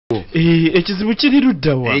ekizibu kiri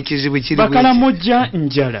luddawa ekizibu kiri bakalamojja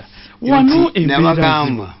njala wano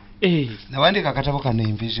nabagamba nawandika akatabo kano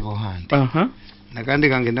Invisible Hand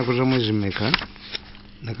nakandika ng'ennaku z'omwezi mmeka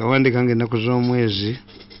nakawandika ng'ennaku z'omwezi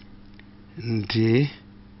nti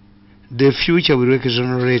the future will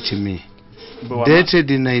exonerate me dated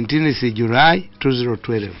 19th July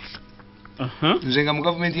 2012 nze nga mu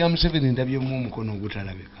gavumenti ya Museveni ndabyemu omukono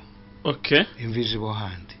ogutalabika Invisible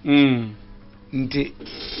Hand nti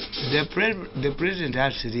the president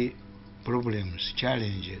has three problems,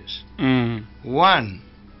 challenges. One,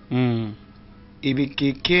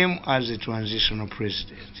 he came as a transitional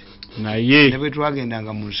president. Never twagenda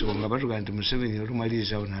nga munsibo nga batuga nti Museveni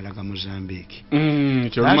olumaliriza onalaga Mozambique.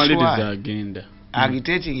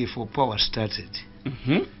 Agitating for power started.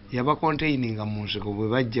 Yaba containing nga munsiko bwe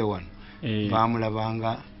bajja wano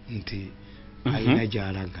baamulabanga nti alina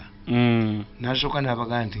gy'alaga. Nasooka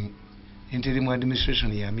n'abaga nti interim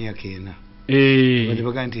administration ya myaka ena. Bali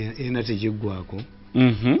baga nti ena tegiggwako.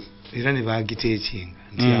 Era ne baagiteekinga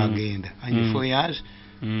nti agenda. And in 4 years,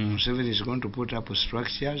 Museveni is going to put up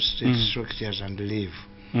structures, state structures and leave.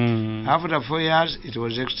 After 4 years, it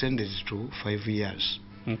was extended to 5 years.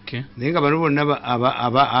 Naye nga bano bonna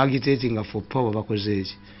aba agitating for power bakoze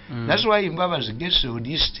eki. That's why Mbabazi gets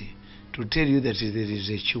audacity to tell you that there is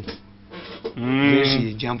a chew.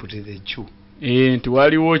 Yes, jump to the chew. Nti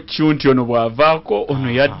waliwo chew nti ono bw'avaako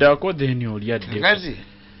ono yaddako then oli yaddeko. Kazi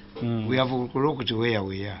we have looked where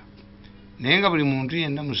we are. Naye nga buli muntu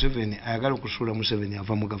yenna Museveni ayagala okusuula Museveni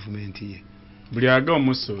ava mu gavumenti ye. Buli aga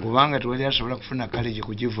omusuula. Kubanga tewali asobola kufuna kaleji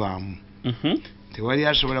kugivaamu. Tewali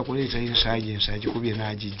asobola kuleeta insurgency agikubye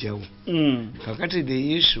n'agijjawo. Kakati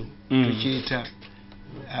the issue tukiyita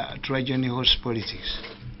Trojan horse politics.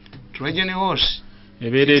 Trojan horse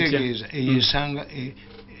ebeereetya eyesanga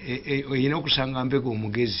oyina okusanga mpega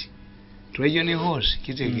omugezi. Trojan horse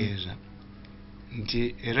kitegeeza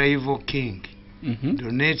nti a rival king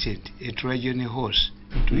donated a Trojan horse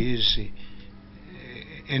to his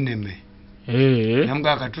enemy.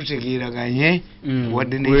 Namuga akatutegeeraganye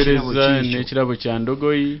wadde n'ekirabo kya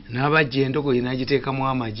ndogoyi n'abajja endogoyi n'agiteekamu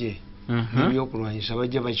amagye n'ebyokulwanyisa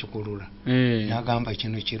bajja bakikulula n'agamba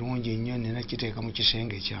kino kirungi nnyo nina kiteeka mu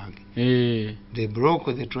kisenge kyange. They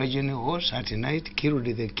broke the Trojan horse at night, killed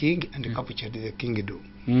the king and captured the kingdom.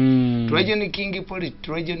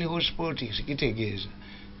 Trojan horse politics kitegeeza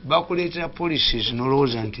bakuleetera policies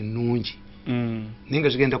nolowooza nti nnungi naye nga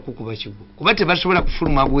zigenda kukuba kigo kuba tebasobola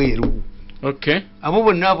kufuluma bweru. Abo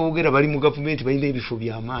bonna aboogera bali mu gavumenti balina ebifo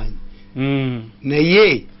by'amaanyi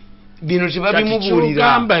naye bino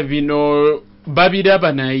tebabimubuulira bino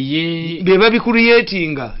babiraba naye be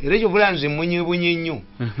babikuriyetinga era kyobulanze mmonyebonye nnyo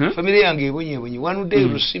famire yange ebonyebonye one day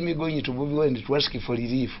lusimigonyi to Bobi Wine to ask for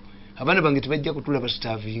relief abaana bange tebajja kutulaba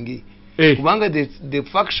starving kubanga the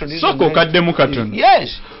faction is soko kaddemu katono.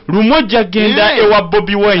 Yes, lumojja genda ewa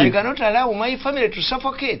Bobi Wine. I cannot allow my family to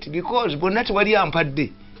suffocate because bonna tewali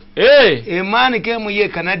ampadde. A man came here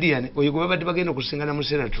Canadian oyo gwe babadde bagenda okusingana mu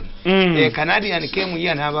Seraton. Canadian came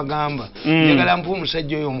here n'abagamba njagala mpu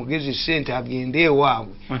omusajja oyo omugezi ssente agende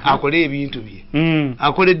ewaabwe akole ebintu bye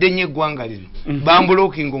akoledde nnyo eggwanga lino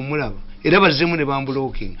bambulokinga omulaba era bazzemu ne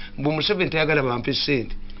bambulokinga mbu Museveni tayagala bampe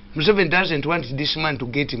ssente. Museveni doesn't want this man to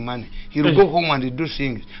get money. He will go home and do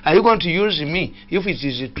things. Are you going to use me if it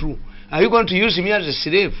is true? Are you going to use me as a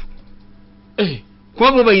slave?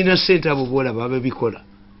 Kuba bo balina ssente abo bwola babikola.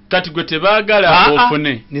 Kati gwe tebaagala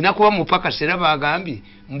ofune. Nina kuba mupaka sera bagambye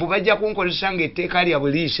mbu bajja kunkozesa ng'etteeka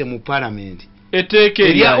lyabwe liyise mu parliament. Etteeka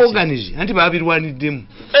erya organize anti babirwaniddemu.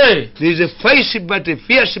 There is a fierce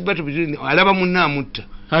battle between alaba munnaamutta.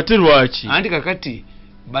 Ate lwaki? Anti kakati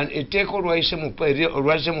etteeka olwayise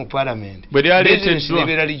mu parliament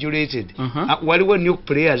nebeera regulated. Waliwo new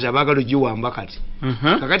players abaagala ogiwamba kati.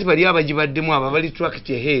 Kakati bali abagibaddemu aba bali tracked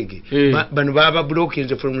e Hague bano baba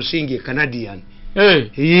blockings from seeing a Canadian.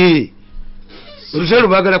 Olutalo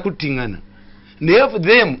baagala kuttingana naye of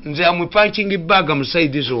them nze amwe punching bag mu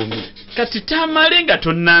side zombi. Kati Tamale nga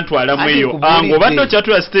tonnantwala mweyo ango bano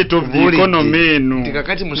kyatula state of the economy eno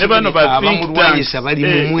ne bano bamulwanyisa bali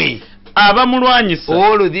mumwe abamulwanyisa.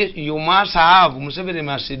 All of this you must have Museveni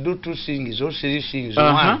must do two things or three things.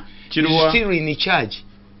 One, he's still in charge.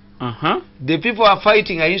 The people are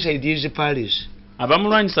fighting inside his palace.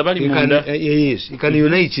 Abamulwanyisa bali munda. Yes, he can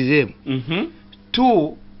unite them.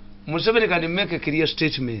 Two, Museveni can make a clear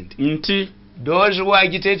statement. Those who are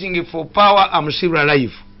agitating for power are still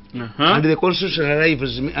alive. And the constitution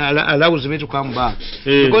allows me to come back.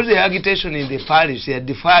 Because the agitation in the palace, they are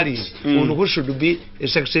deferring on who should be a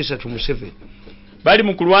successor to Museveni. Bali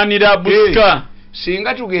mukulwanira buska.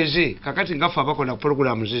 Singa tugeze kakati ngafa abakola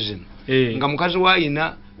program zizino. Nga mukazi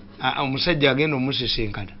waayina omusajja agenda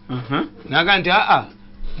omusisinkana naga nti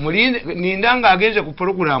nindanga agenze ku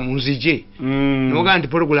programu nzije noga nti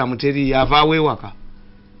programu teri yavaawo ewaka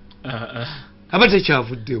aba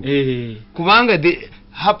tekyavuddewo kubanga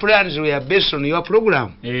her plans were based on your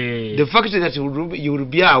program. The fact that you will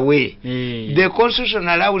be away. The constitution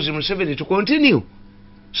allows Museveni to continue.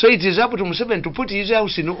 So it is up to Museveni to put his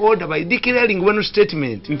house in order by declaring one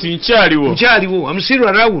statement. Nchaliwo. I'm still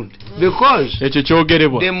around. Because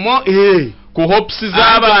the more kuhopsi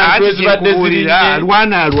z'abantu ezibadde ziri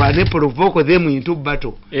alwane provoke them into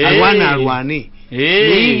battle. Alwane.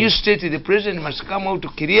 You state the president must come out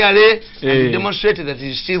clearly and demonstrate that he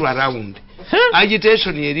is still around.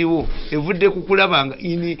 Agitation yeriwo evudde kukulabanga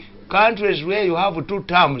in countries where you have 2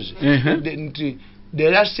 terms. The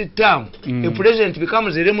last term, the president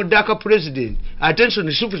becomes a Remudaka president. Attention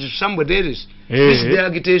is shifted to somebody else. This is the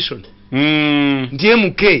agitation.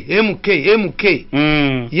 MK.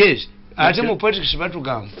 Yes. Atemu politics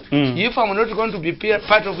batugamba. If I'm not going to be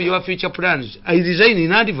part of your future plans, I resign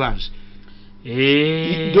in advance.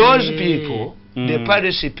 Those people, the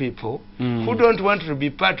policy people, who don't want to be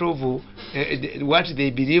part of what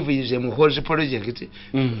they believe is a Muhozi project,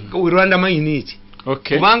 we undermine it.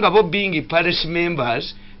 Okay. Kubanga bo being parish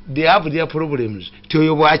members, they have their problems.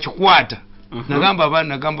 Toyo bwachikwata. Nagamba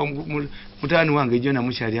mutani wange jo na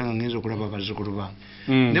mushali yanga ngezo kulaba bazukulu bange.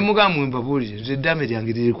 Ne mugamu mbabulije nze dame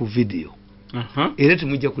lyange liri ku video. Era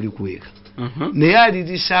timujja kulikuweka. Ne yali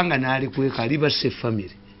lisanga nali kuweka liba safe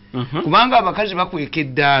family. Kubanga abakazi bakweka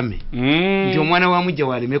eddame nti omwana wa mujja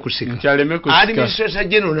waleme kusika administrator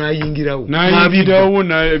general nayingirawo na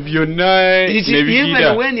byonna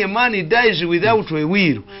even when a man dies without a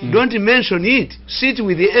will, don't mention it. Sit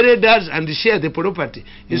with the elders and share the property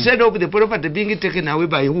instead of the property being taken away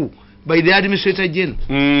by who? By the administrator general.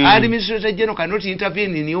 Administrator general cannot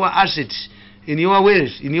intervene in your assets, in your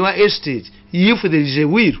wealth, in your estate if there is a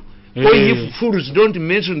will. Or if fools don't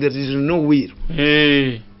mention that there is no will.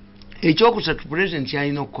 Ekyokusatu president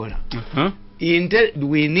kyalina okukola.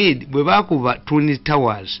 We need bwebakuba Twin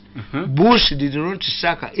Towers. Bush did not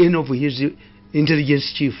sack any of his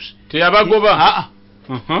intelligence chiefs. Teyabagoba.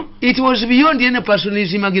 It was beyond any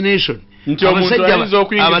person's imagination.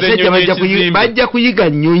 Abasajja bajja kuyiga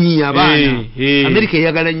nnyonyi abaana. Amerika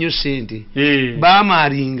eyagala nnyo ssente.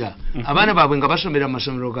 Baamaalinga. Abaana baabwe nga basomera mu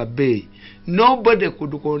masomero ga bbeeyi. Nobody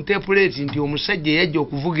could contemplate nti omusajja yajja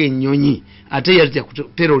okuvuga ennyonyi ate yajja ku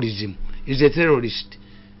terrorism. Is a terrorist.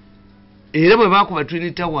 Era bwe bakuba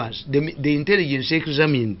Twin Towers, the intelligence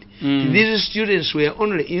examined. These students were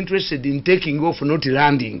only interested in taking off, not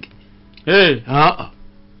landing.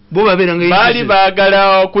 Bo babeeranga bali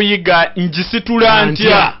baagala okuyiga njisitula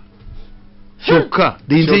ntya. Kyokka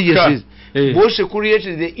the intelligence Bush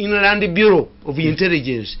created the Inland Bureau of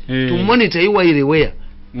Intelligence to monitor you while where.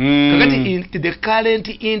 The current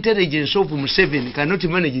intelligence of Museveni cannot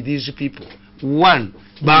manage these people. One,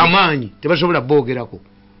 Bamanyi, tebasobola bogerako.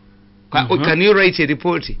 Can you write a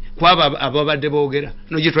report? Kwaba ababadde bogera.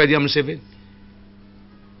 No gitwalira Museveni.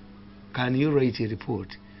 Can you write a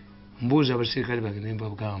report? Mbuza abasirikale bagenda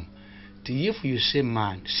mbagamba. If you say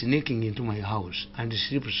man sneaking into my house and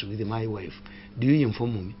sleeps with my wife, do you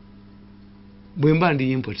inform me? Bwemba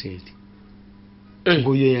ndi impotent.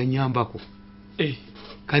 Ngoyo yanyambako.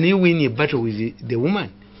 Can you win a battle with the woman?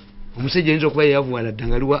 Omusajja ayinza okuba yavuwala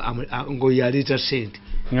ddangaliwa ngoyo yaleeta ssente.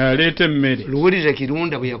 Ngaleeta emmere. Luwuliza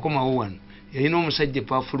Kirunda bwe yakomawo wano yalina omusajja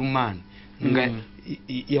powerful man nga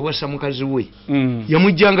yawasa mukazi we.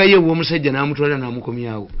 Yamujjangayo ew'omusajja n'amutwala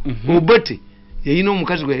n'amukomyawo. Obote yalina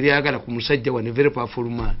omukazi gwe yali ayagala ku musajja wa very powerful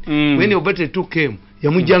man. When Obote took him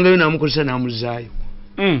yamujjangayo n'amukozesa n'amuzaayo.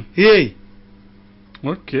 Hey.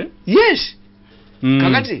 Okay. Yes.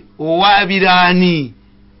 Kakati owabirani.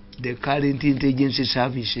 The current intelligence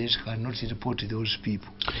services cannot report those people.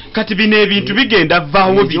 Kati bino ebintu bigenda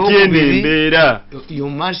vaawo bigenda embeera. You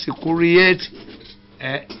must create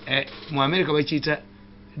mu America bakiyita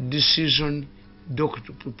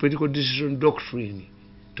political decision doctrine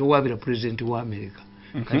towabira president wa America.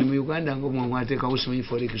 Kati mu Uganda ng'omwateekawo simanyi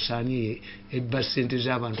forex saani ebba ssente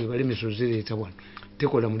z'abantu ebalemesa zireeta wano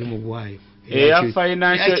tekola mulimu gwayo.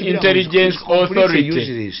 Financial Intelligence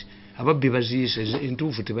Authority. Ababbi baziyisa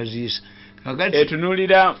entuufu tebaziyisa.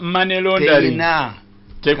 Etunulira money laundering.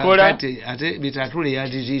 Tekola ate bitatule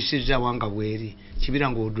yaziyisizza wanga bweri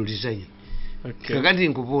kibira ng'odulizayo. Kakati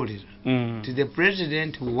nkubuulira to the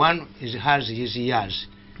president one has his years.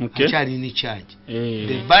 Akyali in charge.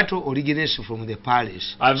 The battle originates from the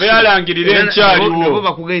palace. Abeerangirira enkyaliwo. Nabo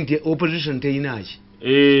bakugenda nti opposition teyinaaki.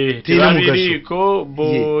 Tebabiriiko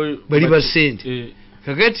bali basente.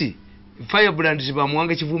 Kakati firebrands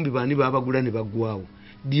bamuwanga kivumbi bani babagula ne baggwawo.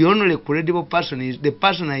 the only credible person is the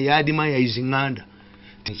person I admire is Nganda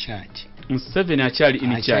in charge. Museveni akyali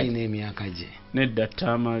in charge. N'emyaka gye. Nedda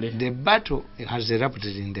Tamale. The battle has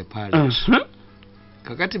erupted in the palace.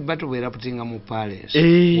 Kakati battle erupting mu palace.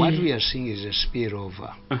 What we are seeing is a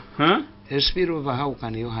spillover. A spillover, how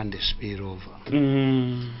can you hand a spillover?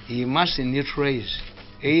 You must neutralize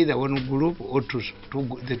either one group or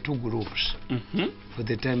the two groups for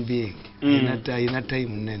the time being. In a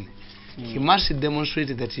time then. He must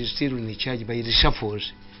demonstrate that he's still in charge by the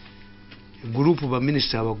shuffles. A group of a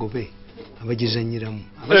minister abagobe abagizanyiramu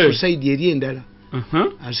abakuside eri endala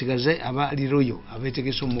asigaze abali royo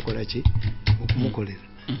abetegeso mukola ki okumukolera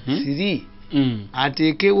siri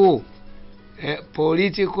atekewo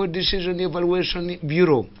political decision evaluation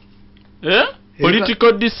bureau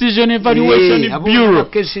political decision evaluation bureau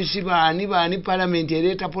kesisi bani parliament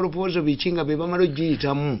ereta proposal bichinga bebamalo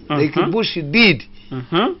giyitamu like Bush did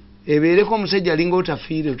ebereko omusajja alinga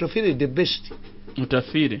utafire the best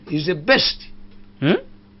is the best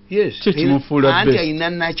yes anti ayina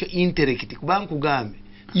nakyo intellect kubanga kugambe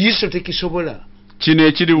yiso tekisobola kino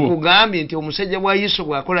ekiriwo kugambye nti omusajja bwa yiso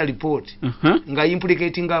bwakola report nga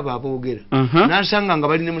implicating abo aboogera nasanga nga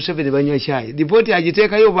bali ne Museveni banywa chai report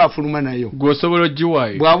agiteekayo bafuluma nayo gwosobola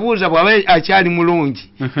ogiwaayo bwabuuza bwaba akyali mulungi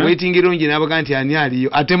waiting irungi n'abaga nti ani aliyo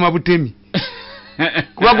atema butemi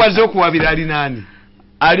kuba gwaze okuwabira ali nani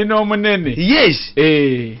alina omunene yes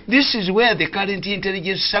this is where the current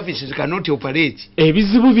intelligence services cannot operate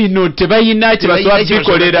ebizibu bino tebayina kye basobola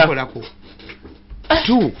bikolera.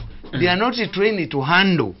 Two, they are not trained to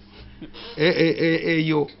handle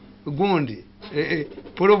your gundi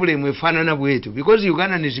problem efaanana bwetu because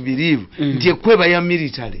Ugandans believe nti ekweba ya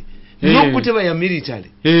military nokuteba ya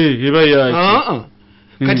military eba yaki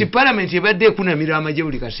kati parliament ebadde ekunamira amagye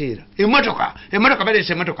buli kaseera emotoka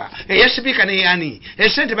balese emotoka speaker ne yani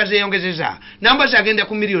esente bazeyongezeza namba zagenda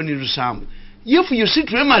ku milioni 7. If you see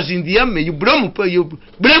tremors in the army, you blame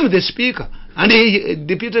the speaker and the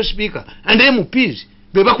deputy speaker and the MPs.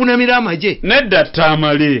 Beba kunamira amagye nedda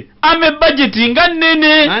Tamale ame budget nga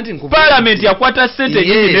nene parliament yakwata sente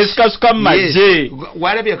nyingi nesikasuka magye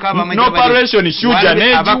walabye kaba amagye no operation shuja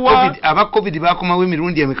nejiwa aba covid bakomawo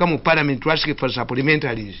emirundi emeka mu parliament asking for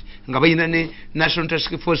supplementaries nga bayina ne national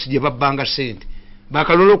task force gye babbanga sente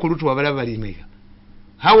bakalolo okulutu abalaba balimeka.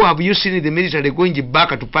 How have you seen the military going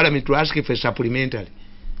back to parliament to ask for supplementary?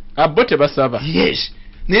 Abote basaba. Yes.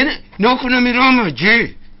 Nene no kunamira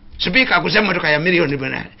amagye speaker akuze motoka ya milioni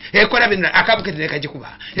bana ekola bino akabukete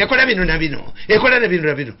kajikuba ekola bino na bino ekola na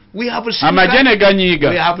bino we have seen amajene ganyiga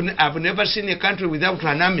we have never seen a country without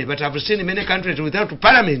an army but I've seen many countries without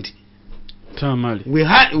parliament. Tamale we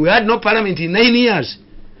had no parliament in 9 years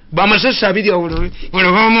bamasasa abiri awolo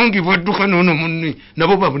bamongi boduka nono munni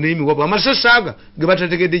nabo babunemi wabo amasasa aga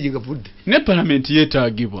gebatategedde gigafudde ne parliament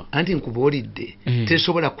yetaagibwa anti nkubolidde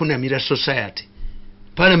tesobola kunamira society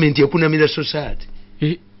parliament ekunamira society.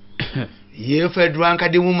 If a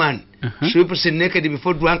drunkard woman sweeps naked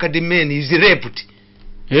before drunkard man is raped.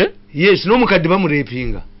 Yes, no mukadde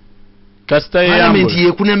bamurepinga. Parliament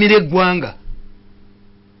yekunamira eggwanga.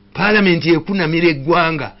 Parliament yekunamira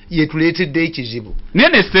eggwanga yetuleetedde ekizibu.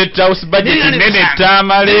 Nene state house budget nene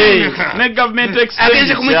Tamale ne government expenditure.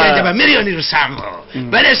 Ageze kumujja ba milioni 7.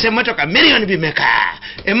 Balese motoka milioni bimeka.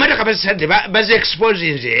 Emotoka basadde baze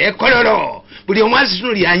expose nze ekololo. Buli omwazi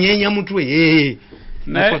tunuli anyenya mutwe.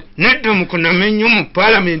 Nedda mukunamenyo mu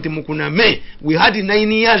parliament mukuname. We had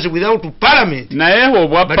 9 years without parliament. Naye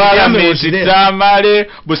obwa parliament Tamale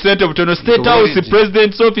busente butono state house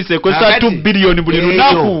president's office ekosa 2 billion buli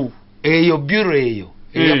lunaku. Eyo bureau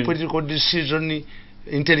eyo political decision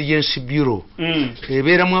intelligence bureau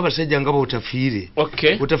ebeeramu abasajja nga botafiire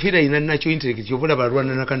botafiire ina nakyo intellect yobola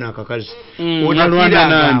balwana nakana akakazi otalwana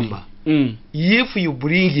nani. If you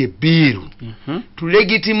bring a bill to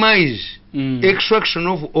legitimize extraction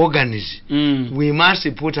of organs, we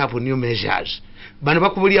must put up new measures. Bano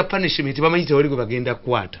bakubulya punishment bamanyita wali bagenda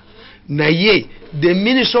kwata. Naye the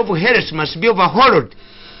Minister of Health must be overhauled.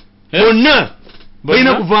 Bonna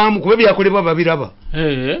bayina kuvaamu kuba byakolebwa babiraba.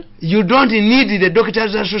 You don't need the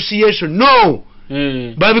Doctors Association. No.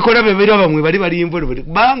 Babikola bebiraba mwe bali involved.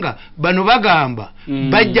 Banga bano bagamba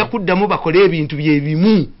bajja kuddamu bakole ebintu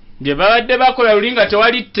byebimu. Gye babadde bakola lulinga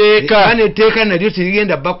tewali tteeka. Bane tteeka nalyo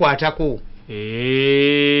tirigenda bakwatako.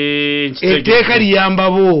 Etteeka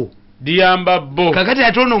liyamba bo. Kakati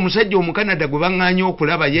atono omusajja omukanada gwe baŋŋaanya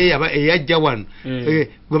okulaba ye eyajja wano.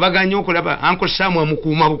 Gwe bagaanya okulaba Uncle Sam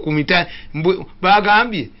amukuuma bukumita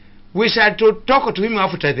bagambye we shall talk to him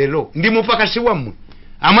after the law. Ndi mupakasi wammwe.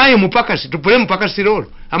 Am I mupakasi? To play mupakasi role?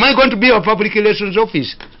 Am I going to be a public relations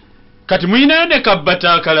officer? Kati muyinayo ne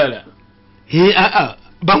kabbata akalala.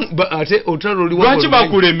 ate olutalo lwaki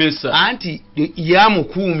bakulemesa anti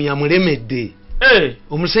yamukuumi amulemedde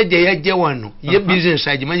omusajja yajja wano ye business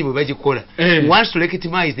agimanyi bwe bagikola wants to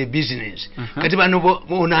legitimize the business kati bano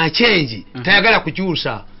ono achenji tayagala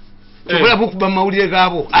kukyusa sobola bukuba mawulire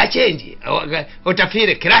gaabo achenji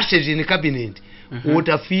otafiire crashes in cabinet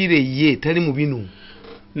otafiire ye tali mu bino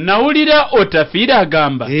nawulira otafiire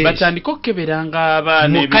agamba batandika okukeberanga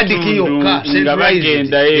abaana ebitundu nga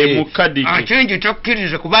bagenda mukadiki achenji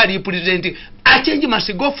tokkiriza kuba ali president achenji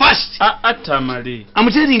must go fast Tamale I'm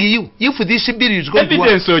telling you if this bill is going to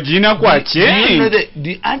evidence ogina kwa change you know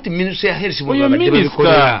the anti-minister health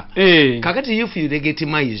kakati if you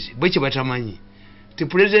legitimize bweche batamanyi the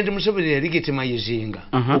president Museveni legitimizinga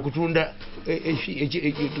okutunda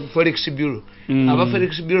forex bureau aba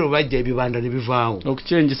forex bureau bajja ebibanda ne bivaawo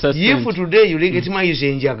okuchange system if today you legitimize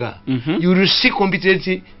enjaga you will see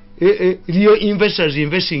competent real investors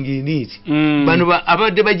investing in it bano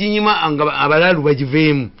abadde bajinyima anga abalalu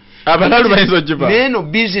bajiveemu abalalu bayizo jiba neno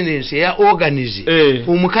business ya organize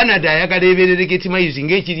mu Canada yakaleberere legitimize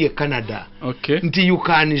ngekiri e Canada nti you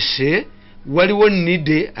can say waliwo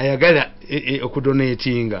nide ayagala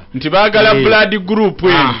okudonatinga nti bagala blood group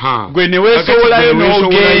gwe ne weesowolayo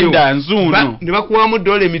n'ogenda nzuuno ne bakuwamu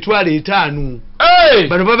dola $5,000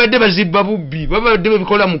 bano babadde bazibba bubbi babadde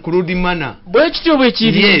babikola mu kurudi mana bwekityo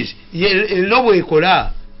bwekiri lobo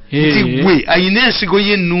ekola nti gwe ayina ensigo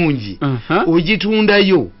y'ennungi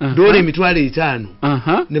ogitundayo dola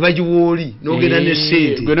 $5,000 ne bagiwooli n'ogenda ne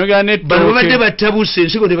ssente bano babadde battabuse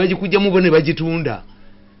ensigo ne bagikujjamu bo ne bagitunda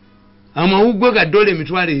amawugwe ga dola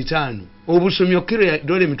 $5,000 obusomyo kiro ya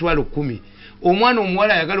dola $10,000 omwana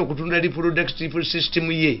omuwala ayagala okutunda reproductive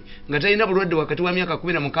system ye nga talina bulwadde wakati wa myaka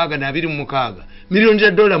 16 na 26 miliyoni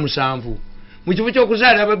za dola 7 mu kifo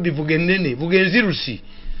ky'okuzaala ababbi vuga ennene vuga enzirusi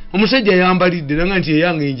omusajja yambalidde nanga nti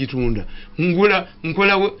eyange enjitunda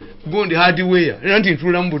nkola gondi hardware era nti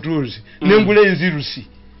ntula mu butuuzi nengula enzirusi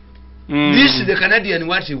this is the Canadian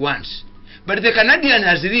what he wants but the Canadian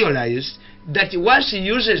has realized that once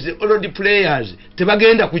he uses the already players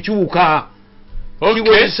tebagenda kukyuka he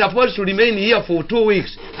was supposed to remain here for 2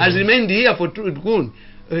 weeks has remained here for 2 good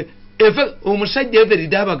omusajja every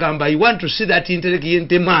day abagamba I want to see that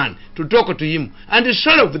intelligent man to talk to him and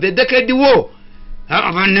solve the decade war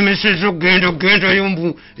abanemesezo genda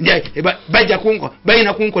yumbu bajja kunko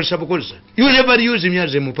bayina kunkolesa bukolesa you never use him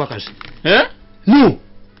as a mupakasi no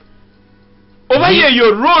oba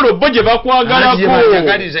yeyo rolo boje bakwagalako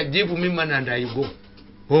yakaliza give me man and I go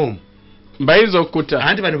home mbayizo okuta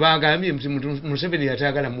anti bano bagambye Museveni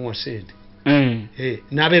yatagala muwa sente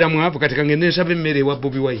nabeera mwavu kati kangende nsaba emmere wa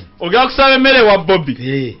Bobi Wine ogenda kusaba emmere wa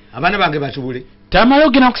Bobi abaana bange batubule Tamale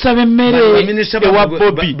ogenda kusaba emmere wa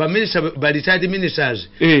Bobi ba retired ministers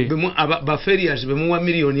ba ferias bemuwa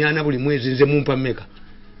 $1,000,000 buli mwezi nze mumpa mmeka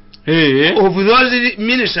of those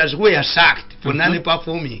ministers who are sacked for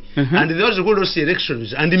non-performing and those who lost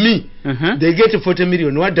elections and me they get 40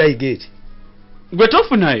 million. What do I get?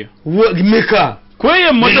 Gwetofu nayo meka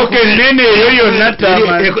kweye motoka nene yoyo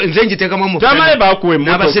Tamale nze njitekamu mu Tamale bakuwe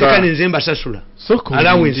motoka n'abaserikale nze mbasasula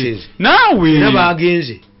allowances nawe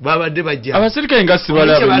n'abagenze babadde bajja abaserikale nga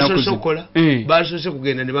sibala basokola basose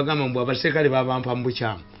kugenda ne bagamba mbu abaserikale babampa mu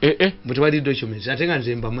bukyama mutwali documents ate nga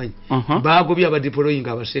nze mbamanyi bagobya abadeploying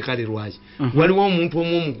abaserikale lwaki waliwo omuntu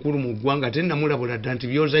omukulu mu ggwanga ate namulabula dda nti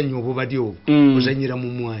byozannya obubadi obwo ozanyira mu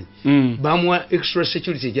mwanyi bamuwa extra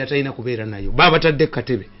security gyatalina kubeera nayo babatadde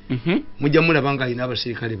katebe mujja mulaba nga alina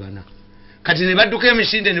abaserikale bana kati ne badduka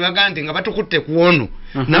emisinde ne bagamba nti nga batukutte kuwono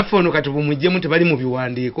naffe ono kati bumujjemu tebali mu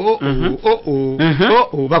biwandiiko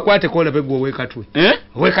bakwate kola begwa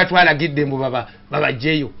owekatwe alagidde mbu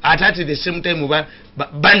babajjeyo ate ati the same time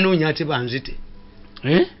bannoonya ate banzite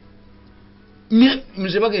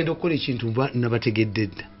nze bagenda okukola ekintu nabategedde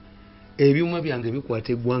dda ebyuma byange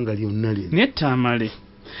bikwata eggwanga lyonna lino ne Tamale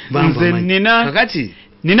nze kakati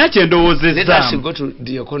nina kyendowoozezza. Let us go to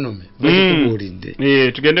the economy.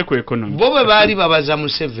 Tugende ku economy. Bo bwe baali babaza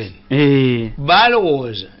Museveni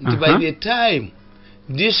balowooza nti by the time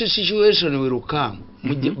this situation will come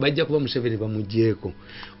bajja kuba Museveni bamugjeeko.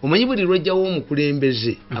 Omanyi buli lwajjawo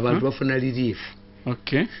omukulembeze abantu bafuna relief.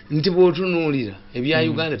 Nti bw'otunuulira ebya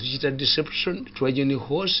Uganda tukiyita deception, Trojan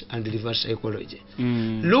horse and reverse psychology.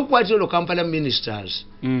 Look what all Kampala ministers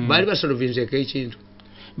baali basolovinzeeko ekintu.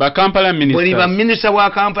 Ba Kampala minister buli ba minister wa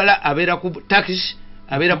Kampala abeera ku taxi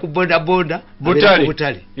abeera ku boda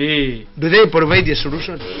butali do they provide a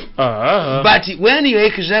solution? But when you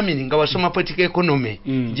examining nga wasoma political economy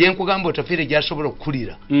je nkugamba otafire gyasobola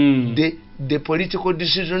okukulira the political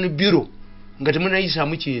decision bureau nga temunayisa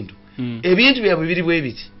mu kintu ebintu byabwe biri bwe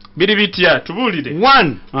biti bitya tubulire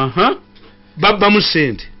one babba mu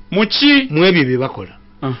sente muki mwebyo bye bakola.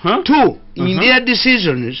 Two, in their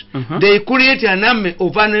decisions, they create an army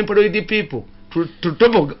of unemployed people to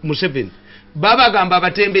top of Museveni. Baba gamba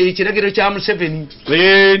abatembe ekiragiro kya Museveni.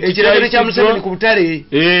 Ekiragiro kya Museveni ku butale.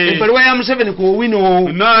 Ebbaluwa ya Museveni ku Owino.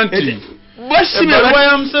 Nanti. Ebbaluwa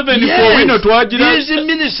ya Museveni ku Owino twagira. These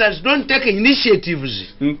ministers don't take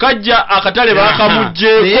initiatives. Nkajja akatale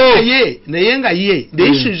bakamujjeeko. Naye nga ye. The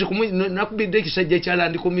issue is nakubidde ekisajja kya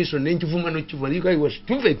Land Commission n'enjuvuma n'okiva. You guys was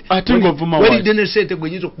stupid. Ate ng'ovuma wayi. Wali dene sente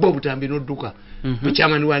gwenyiza okuba obutambi n'odduka.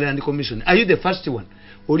 Chairman wa Land Commission. Are you the first one?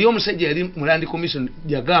 Oli omusajja yali mu Land Commission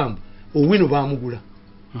yagamba. Owino baamugula.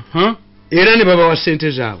 Era ne baba wa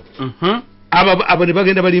sente zaabo. Abo ne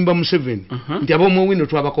bagenda balimba Museveni. Nti abo mu Owino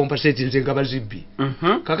twaba compensate nze nga bazibbi.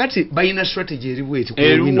 Kakati bayina strategy eri bweti ku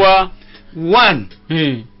Owino. One.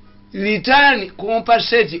 Return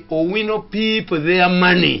compensate Owino people their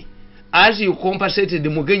money. As you compensated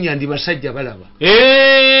Mugenya ndi basajja balaba.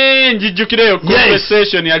 Njijjukireyo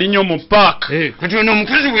compensation yali nnyo mu park. Kati ono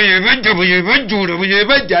omukazi bwe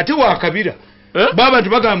bajja ate wakabira. Baba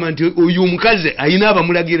tubagamba nti uyu mukazi ayina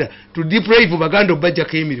abamulagira to deprive baganda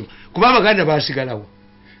obajjako emirimu kuba abaganda basigalawo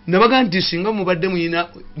nabaga nti singa mubadde muyina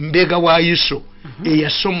mbega wa Yiso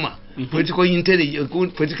eyasoma political intelligence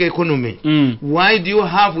political economy why do you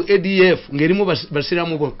have ADF ngerimu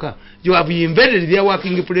basiramu bokka you have invaded their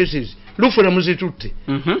working places lufuna muzitutte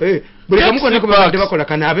buli kamuko ne kubadde bakola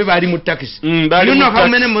kana abe bali mu taxi you know how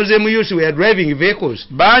many Muslim youths were driving vehicles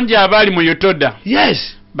banje abali mu Yotoda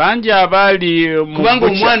yes banja abali kubanga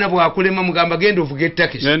omwana bwakulema mugamba genda ovuga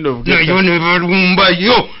takisi nayo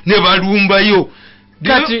ne balumbayo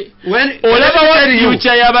kati olaba wa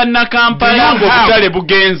future y'abanna Kampala ngo butale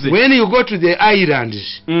bugenze when you go to the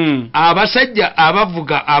islands abasajja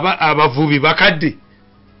abavuga abavubi bakadde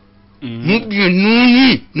mubye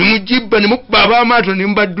nuni nemujibba nemukubaba amaato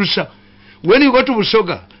nembaddusa when you go to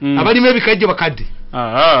Busoga abalima ebikajja bakadde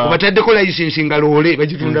obataddeko license nga loole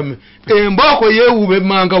bagitunda emboko yeewube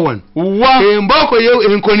manga wano emboko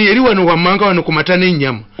enkoni eri wano wa manga wano ku mata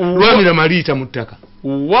n'ennyama lwamira maliita mu ttaka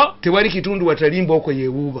tewali kitundu watalimba oko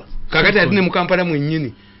yeewuuba kakati ate ne mu Kampala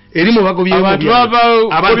mwennyini eri mu bagobye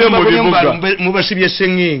mu basibye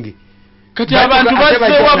sengenge kati abantu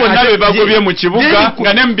basewa bonna be bagobye mu kibuga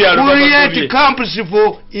nga ne mu byalo create camps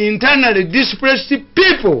for internally displaced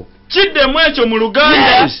people kiddemu ekyo mu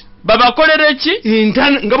Luganda babakolere ki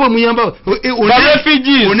nga bwe muyamba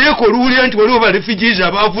refugees oneko luulira nti waliwo ba refugees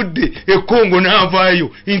abavudde e Congo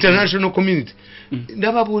n'avaayo international community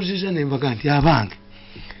ndababuuziza ne mbaga nti abange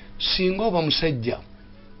singa oba musajja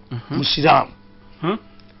musiraamu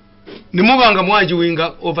ne mubanga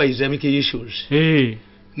mwajiwinga over Islamic issues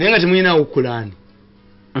naye nga temuyinawo Qur'an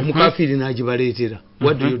omukafiri n'agibaleetera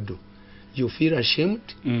what do you do you feel ashamed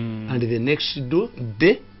and the next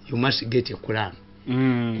day you must get a Quran.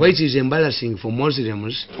 Why it is embarrassing for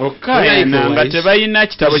Muslims? Okay,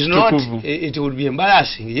 it would be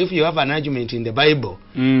embarrassing if you have an argument in the Bible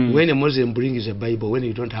when a Muslim brings a Bible when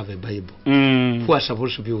you don't have a Bible. Who are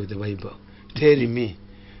supposed to be with the Bible? Tell me,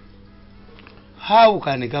 how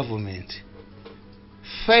can a government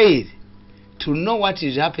fail to know what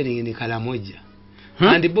is happening in Karamoja?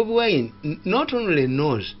 And Bobi Wine not only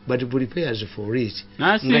knows but prepares for it.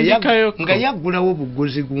 Nga yagulawo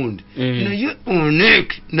bugozi gundi. Naye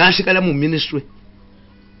onek nasigala mu ministry.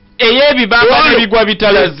 Eyebibamba nebigwa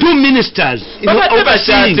bitalazi. Two ministers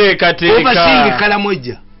overseeing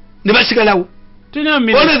Karamoja. Ne basigalawo. Ne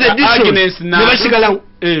basigalawo.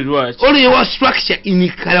 All your structure in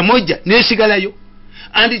Karamoja ne sigalayo.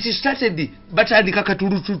 And it started batandika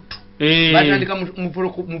katulututu. Batandika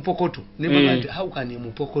mupokoto ne how can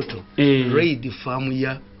mupokoto raid farm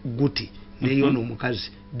ya Guti ne yono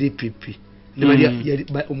omukazi DPP ne bali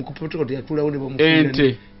omupokoto yatulawo ne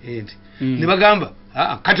bamukunda ne bagamba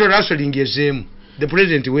kato wrestling ezemu the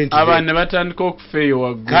president went abana batandika okufeeyo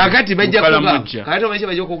waggulu kakati bajja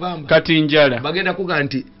kugamba kati njala bagenda kuga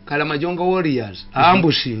nti Kalamajonga warriors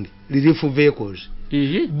ambushing relief vehicles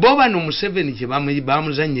Boba no Museveni kye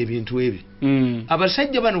bamuzanya ebintu ebi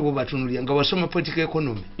abasajja bano bo batunulya nga wasoma political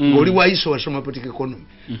economy ngoli wayiso wasoma political economy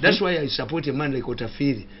that's why I support a man like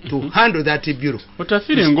Otafiri to handle that bureau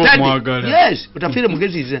Otafiri ngo mwagala yes Otafiri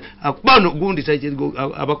mugezi akubano gundi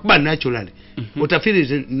abakuba naturally Otafiri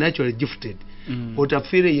is naturally gifted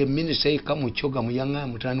Otafiri ye minister kama Muchoga muyanga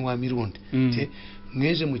mutani wa Mirundi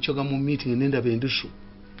ngeze Muchoga mu meeting nenda bendusu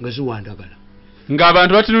ngazi wandagala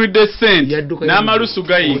ngabantu batunulidde sente n'amalusu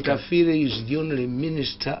gayika Otafire is the only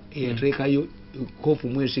minister eyatekayo kofu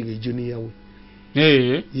mwesiga junior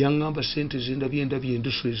we yangamba sente zinda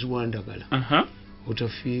byendusu eziwandagala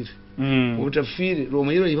Otafire Otafire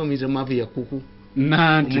romayiro yibamita mavi ya kuku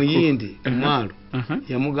muyindi mwalo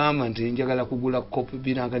yamugamba nti njagala kugula kopi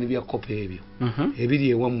binankani bya kopi ebyo ebiri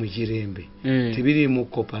ewa mu kirembe tebiri mu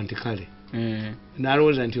kopa nti kale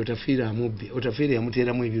nalowooza nti otafiira amubbi otafiira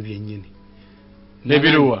yamuteeramu ebyo byennyini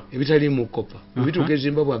nebiruwa ebitali mu kopa ebituuka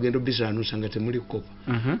ezimbabwe agenda obisaanuusa nga temuli kopa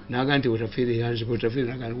naga nti otafiire yanziba otafiire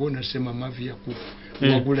naga wona sema mafia ku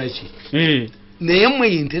wagula ki naye mmwe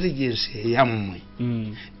intelligence eyammwe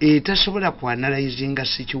etasobola kuanalyzinga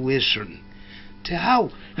situation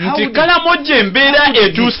nti kalamojja embeera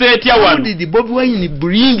etuuse etya wano how did Bobi Wine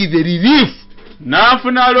bring the relief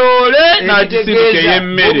n'afuna loole n'agisindika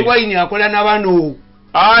ey'emmere Bobi Wine akola n'abano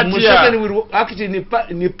Museveni will act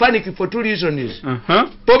in panic for two reasons.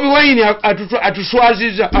 Bobi Wine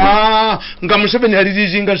atuswaziza nga Museveni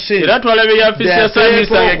alizinga se era twalabe ya afisa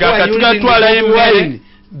samisa ga katutwala emmere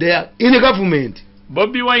they are in the government.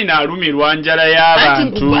 Bobi Wine alumirwa njala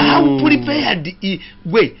y'abantu how prepared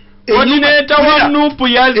we Ordinator wa nupu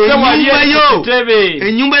yazza wali ekitebe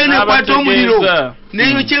ennyumba yo nekwata omuliro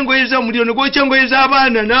neyo kyengoyeza omuliro negwo kyengoyeza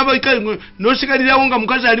abaana n'abaika n'osigalirawo nga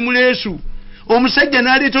mukazi ali mu leesu omusajja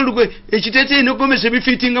n'aleeta olugwe ekiteeteeyi n'ogomesa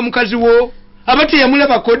ebifiitinga mukazi wo abati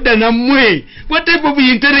yamulaba kodda nammwe what type of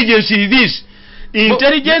intelligence is this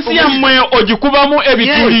intelligence yammwe ogikubamu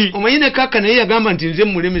ebituli omanyi ne kaka naye yagamba nti nze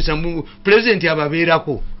mulemesa pulezidenti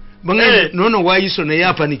ababeerako nono waiso naye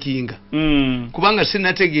apanikinga kubanga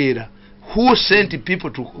sinategeera who sent people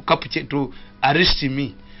to arrest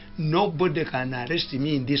me. Nobody can arrest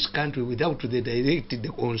me in this country without the direct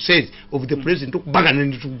consent of the president okubagana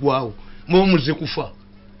nitugwawo muze kufa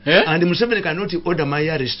and Museveni cannot order my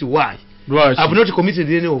arrest. Why? I have not committed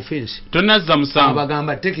any offense. Tonazza musango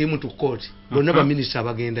abagamba take him to court bonna minister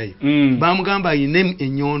abagendayo bamugamba ayine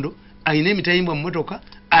enyondo ayine emitayimbo mu motoka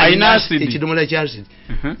ayina ekidomola kya acid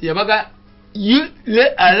yabaga you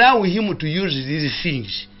allow him to use these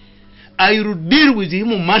things. I will deal with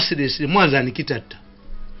him mercilessly mwanza nikitata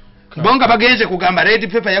bonga bagenze kugamba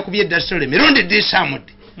red paper yakubye dasole mirundi disamud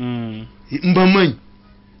mbamanyi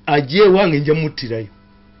aje wange nja mutirayo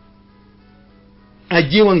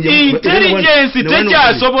aje wange intelligence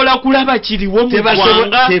tekyasobola kulaba kiriwo mu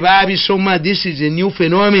Rwanda tebabisoma. This is a new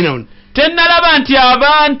phenomenon. Tennalaba nti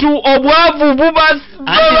abantu obwavu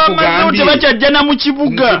bubamaze tebakyajjana mu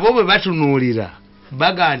kibuga bo bwe batunuulira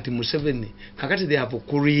baga nti Museveni kakati they have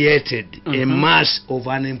created a mass of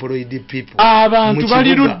unemployed people. Abantu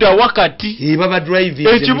bali ludda wakati baba driving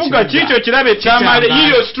ekibuga kikyo kirabe Tamale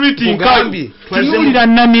yiyo street nkambi tunulira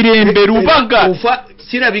Namirembe Rubaga ufa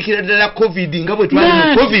kirabikira ddala covid nga bwe twali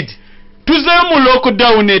mu covid tuzeyo mu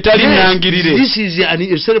lockdown etali nangirire. This is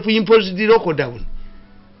a self imposed lockdown.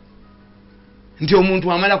 Nti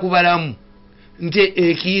omuntu amala kubalamu nti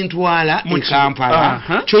ekintwala mu Kampala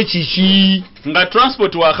kyo kiki nga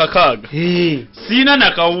transport wakakaga sina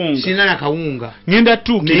nakawunga ngenda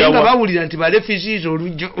tukira nga bawulira nti ba refugees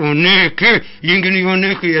olujjo oneke yingini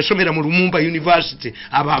yoneke yasomera mu Lumumba University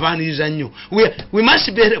ababaniriza nnyo we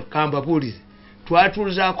must be kamba bulire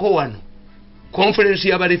twatuzaako wano conference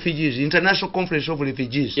y'aba refugees, international conference of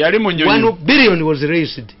refugees yali mu nyonyo 1 billion was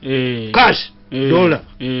raised cash dollar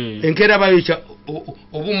enkera bayicha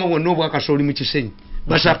obumo bwonna obwakasooli mu kisenyi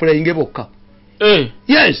basaplayinge bokka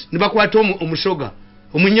yes nibakwata omusoga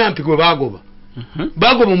omunyampi gwe bagoba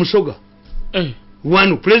bagoba omusoga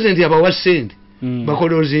wano president yabawa sente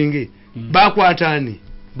bakolozinge bakwatani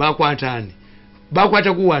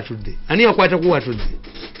bakwata kuwatudde ani yakwata kuwatudde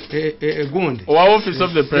gonde wa office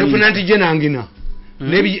of the president lieutenant general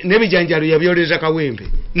nebijanjalo yabyoleza Kawempe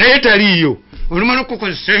naye taliyo olumano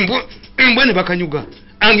kukozesa embwa ne bakanyuga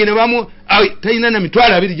angine bamu tayina na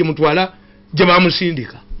mitwala abiri gye mutwala gye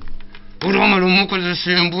bamusindika olumano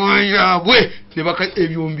mukozesa embwa yabwe ne baka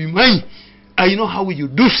ebyombi manyi. I know how you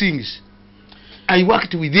do things. I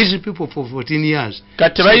worked with these people for 14 years.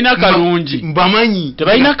 Kati bayina kalungi mbamanyi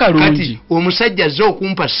tebayina kalungi omusajja azza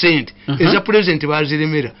okumpa sente eza president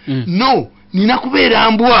baziremera no nina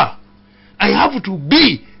kubeera mbwa. I have to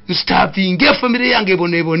be starving family yange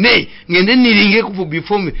bonebone ngende niringe kufu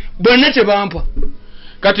before me bonna tebampa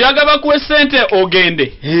kati yagaba kuwe sente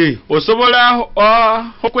ogende osobola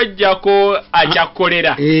okwejjako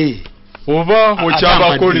ajakolera oba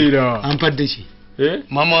okyabakolera ampadde ki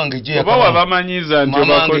mama wange je oba wabamanyiza nti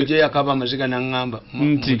mama wange je yakaba amaziga nangamba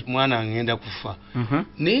mwana angenda kufa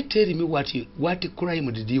ne tell me what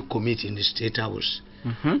crime did you commit in the state house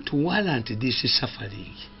to warrant this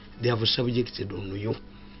suffering they have subjected on you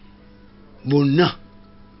bonna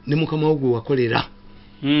ne mukama ogwo wakolera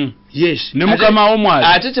yes ne mukama omwali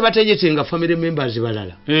ate tebategetenga family members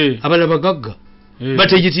balala abala bagagga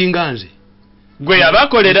bategetinga nze gwe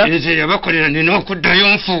yabakolera nze yabakolera nina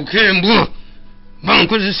okuddayo nfuuke embwa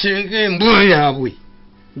bankozesenge embwa yaabwe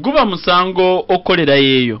guba musango okolera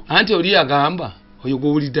yeeyo anti oli agamba oyo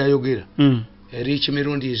gwowulidde ayogera Ekireese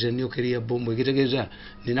mirundi ize nuclear bomb ekitegeeza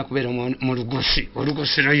nina kubeera mu lugosi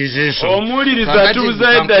olugosi loyizeeso omuwuliriza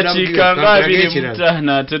tubuza eddakiika nga 25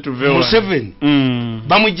 ate tuve wano Museveni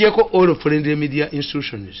bamuggyeko all friendly media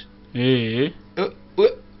institutions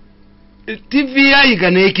TV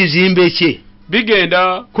yayiga n'ekizimbe kye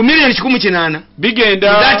bigenda ku milioni 18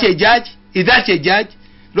 bigenda idhati ejaji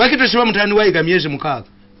lwaki toshiba mutani wayiga myezi 6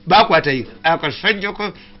 bakwata yiga akasajja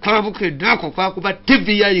ko kabukedde ako kakuba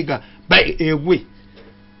TV yayiga egwe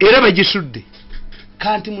era bagisudde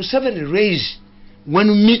kanti Museveni raise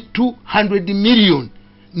 200 million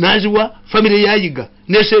naziwa family yayiga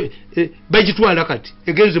nese bagitwala kati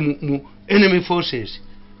egenze mu enemy forces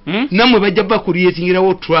namwe bajja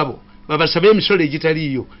bakuliyetingirawo trouble babasabe emisolo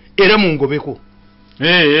egitaliyo era mungobeko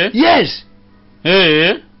yes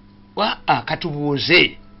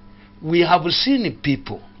katubuuze we have seen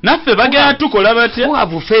people naffe bagenda tukola batya who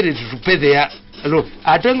have failed to pay their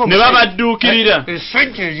atengo ne babadduukirira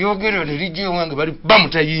esajja eryogero ne lijja wange bali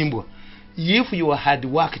bamutayimbwa if you had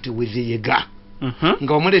worked with the yega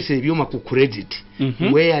nga omulese ebyuma ku credit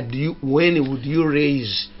when would you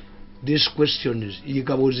raise these questions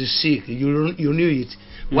yega was sick you knew it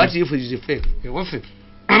what if it is fake ewafe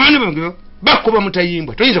abana bange bakuba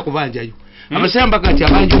mutayimbwa toyinza kubanjayo abasamba kati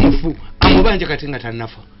abanja omufu amubanja kati nga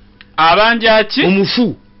tanafa abanja ki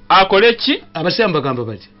omufu akole ki abasamba gamba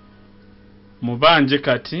bati mubanje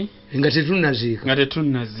kati nga tetunaziika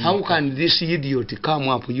how can this idiot come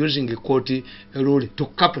up using a court rule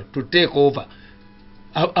to take over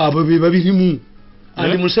abo babirimu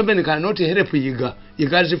and Museveni cannot help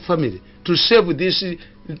Yiga's family to save this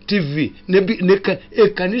TV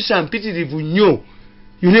kanisa mpitirivu nnyo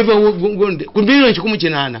you never gonde ku milioni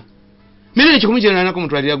 18 milioni 18 ko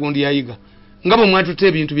mutwalira gundi yayiga ngabo mwatute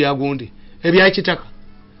ebintu bya gundi ebyakitaka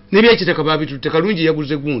nebyakitaka babitutte kalungi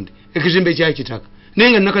yaguze gundi ekizimbe kyakitaka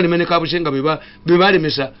nenga nakalimane kabushenga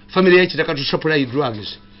bebalemesa family yakitaka to supply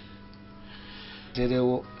drugs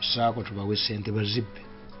terewo sako tubawe sente bazibbe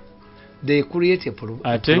they create a problem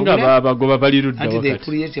atenga bagoba balirudda wakati they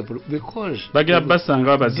create a problem because bagira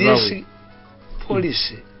basanga bazibawe this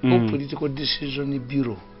policy or political decision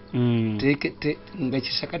bureau take nga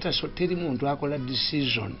kisakata so teri muntu akola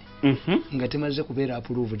decision nga temaze kubeera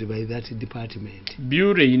approved by that department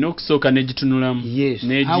bureau inokusoka negitunulamu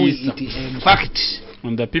nejisa impact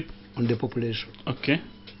on the people on the population okay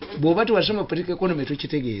bwobatu wasoma political economy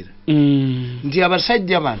tukitegeera nti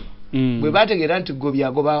abasajja bano bwe bategeera nti gobya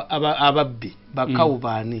agoba ababbi bakawu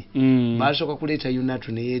baani basoka kuleeta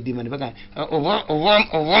unatu neyedima nebaka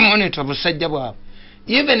monitor busajja bwabo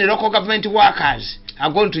even local government workers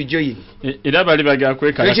are going to join era bali bagya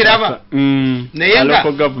kwekala naye nga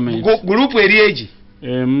group erieji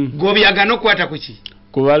gobyagano kwata kuki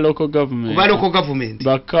kuba local government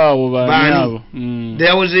bakawo baanyabo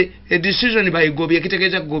there was a decision by Gobi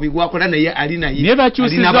ekitegeeza Gobi gwakola naye ali naye ne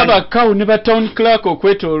bakyusiza bakawo ne ba town clerk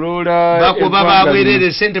okwetoloola bakuba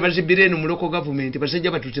babwerere sente bazibire mu local government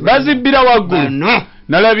basajja batute bazibira waggulu no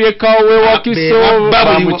nalabye kawe wakiso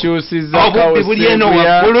bamukyusiza kawe buli eno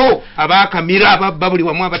waggulu abakamira ababba buli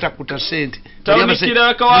wamu abatakuta sente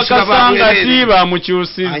tabikira kawakasanga tiba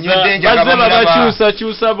mukyusiza baze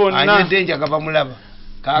babakyusa bonna anyedenja gava mulaba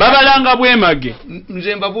babalanga bwemage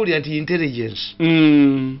nze mbabulira nti intelligence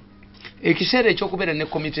ekiseera ekyokubeera ne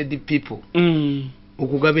committed people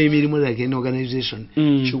okugaba emirimu like an organization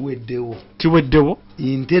kiweddewo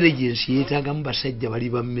intelligence yeetaagamu basajja bali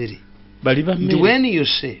bammere nti when you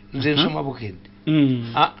say nze nsoma bukedde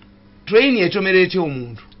train etomera etya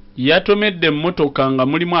omuntu yatomedde emmotoka nga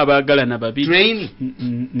mulimu abaagalana babiri train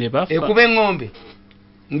ne bafa ekuba eŋŋombe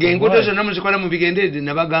ng'enguudo zonna muzikola mu bigenderedde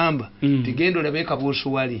nabagamba tigenda olabe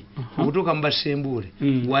kabuusu wali okutuuka mu basembuule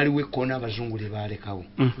waliwo ekkoona abazungu lye baalekawo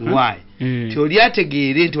why ti oli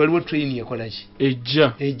ategeere nti waliwo train yakola ki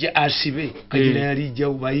ejja asibe kagina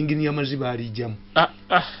yalijjawo bayinginiya maziba alijjamu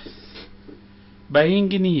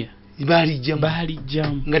bayinginiya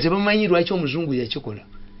balijjamu nga tebamanyi lwaki omuzungu yakikola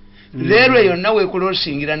leero eyo yonna weekola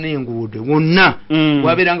osingira n'enguudo wonna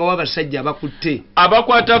wabeeranga wabasajja abakutte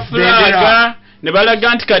abakwata fulaga ne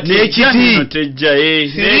balaga nti kati n'ekiti tejja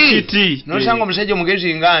n'ekiti nosanga omusajja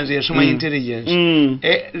omugezi nga nze yasoma intelligence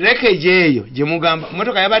lekeje eyo gye mugamba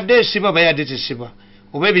motoka yabadde esiba bayadde tesiba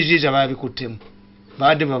oba ebiziiza babikuttemu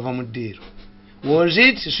babadde bava mu ddiiro was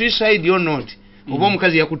it suicide or not oba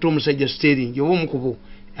omukazi yakutte omusajja steering oba omukubo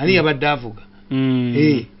ani yabadde avuga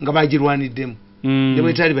nga bagirwaniddemu ne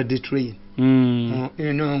bwetali badde train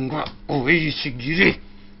eno nga oba eyisigire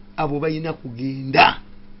abo balina kugenda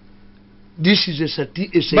This is a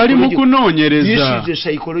bali mu kunoonyereza. This is a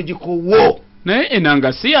psychological war. Naye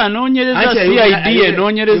enanga si anoonyereza CID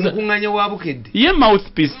enoonyereza. Mukunganya wa Bukedde. Ye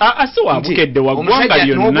mouthpiece asi wa Bukedde wa ggwanga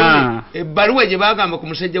lyonna. Ebbaluwa gye bagamba ku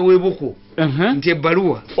musajja w'ebuko. Nti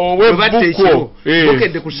ebbaluwa. Ow'ebbuko.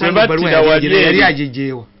 Bukedde kusanga ebbaluwa yali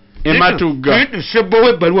agijeewa. Ematugga. Sebbo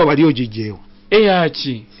w'ebbaluwa wali ogijeewa.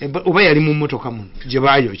 Eyaki. Oba yali mu mmotoka muno gye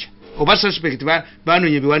baayokya. Oba suspect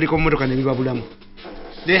baanoonya ebiwandiiko mu mmotoka ne bibabulamu.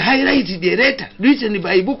 They highlighted a letter written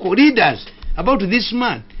by Buko leaders about this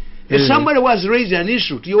man. If somebody was raised an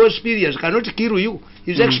issue to your experience cannot kill you,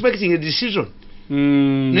 he's expecting a decision. You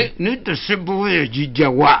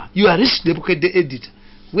arrest the Bukedde editor.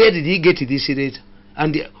 Where did he get this letter?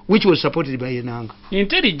 And which was supported by Enanga?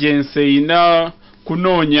 Intelligence ina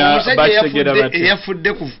kunoonya bategera bati.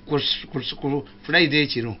 Yafudde ku Friday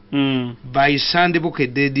ekiro. By Sunday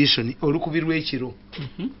Bukedde edition olukubirwa ekiro.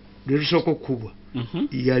 Lwelusooka okukubwa.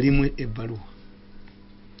 Yalimu ebbaluwa.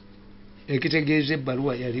 Ekitegeeza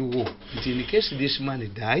ebbaluwa yaliwo nti in case this man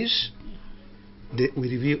dies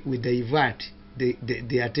we divert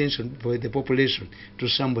the attention for the population to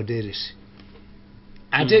somebody else.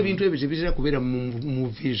 Ate ebintu ebyo tebitera kubeera mu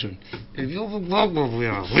vision. Ebyobugwagwa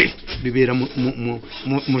bwabwe bibeera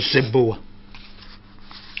mu Ssebbowa.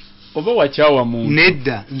 Oba wakyawa muntu.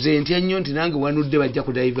 Nedda nze ntya nnyo nti nange wanudde bajja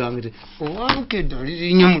kudayivanga te owabukedde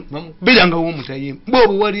aliri nnyo bamubiranga w'omutayimu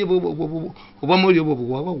bw'obuwali oba muli obwo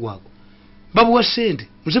bwaba gwako babuwa ssente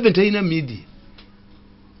Museveni talina media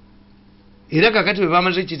era kakati bwe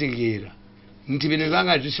bamaze kitegeera nti bino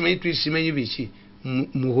bibanga tusimanyi biki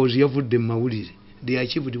Muhoozi yavudde mu mawulire they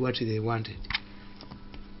achieved what they wanted.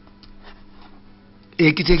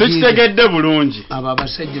 Tekitegedde bulungi. Abo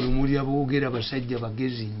abasajja bemuli aboogera abasajja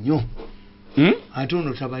bagezi nnyo. Ate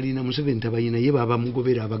ono tabalina Museveni tabalina ye baba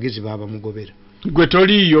mugobera abagezi baba mugobera. Gwe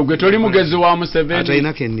toliyo gwe toli mugezi wa Museveni.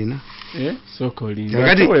 Atayina kennina.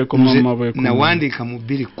 Sokolinga. Nawandiika mu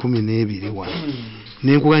 2012 wano.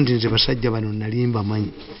 Nenkuga nti nze basajja bano nalimba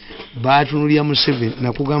manyi. Baatunulya Museveni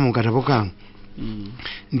nakugamba mu katabo kange.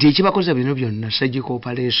 Nti ekibakoza bino byonna surgical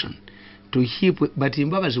operation. To keep, but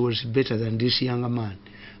Mbabazi was better than this young man.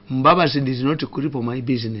 Mbabazi did not cripple my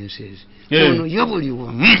businesses. No,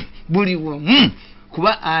 buliwa.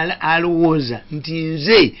 Kuba alowooza nti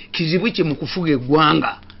nze kizibu kye mu kufuga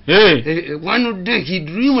eggwanga. One day he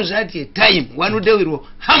dreams at a time. One day will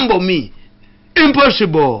humble me.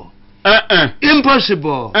 Impossible.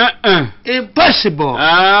 Impossible. Impossible.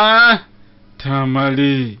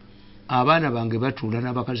 Tamale. Abaana bange batuula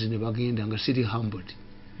n'abakazi ne bagenda nga siri humbled.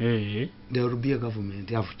 There will be a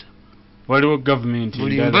government after. Waliwo government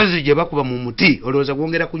buli mbazi gye bakuba mu muti olowooza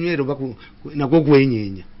gwongera kunywera oba nagwo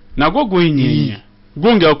gwenyeenya. Nagwo gwenyeenya.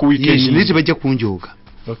 Gwongera ku weekend. Yes, niti bajja kunjooga.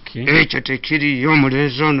 Okay. Ekyo tekiriyo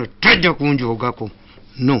omulenzi ono tajja kunjoogako.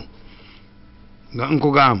 No.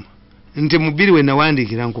 Nkugamba. Nti mu bbiri we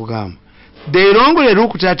nawandiikira nkugamba. They wrongly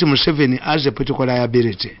looked at Museveni as a political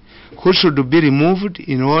liability who should be removed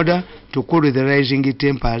in order to cool the rising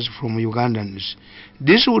tempers from Ugandans.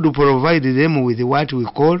 This would provide them with what we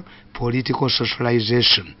call political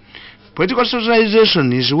socialization. Political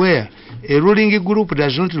socialization is where a ruling group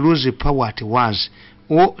does not lose the power at once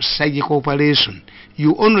or surgical operation.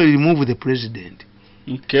 You only remove the president.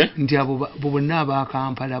 Okay. Nti abo bonna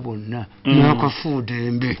abakampala bonna n'akafuuda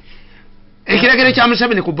embe. Ekiragiro kya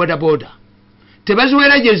Museveni ku border border.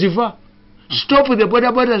 Tebaziwera gye ziva. Stop the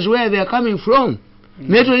border borders where they are coming from.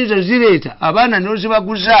 Neto niza zireta abaana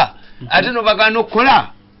nozibaguza ate no bagana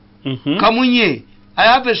okukola. Kamunye I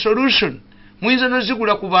have a solution. Muyinza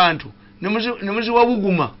nozigula ku bantu ne muziwa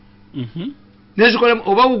buguma. Nezikola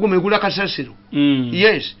oba buguma egula kasasiro.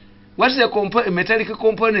 Yes. What's the metallic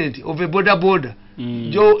component of a border?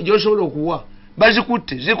 Josobola okuwa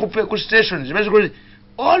bazikutte zikupe ku stations bazikola.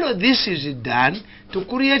 All of this is done to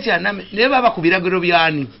create an never bakubiragiro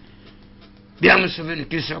byani. Bya Museveni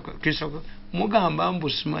kisoko mugamba mbu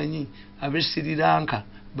simanyi abe Sri Lanka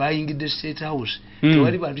bayingidde State House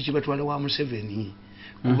tewali bantu kibatwala wa Museveni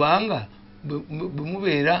kubanga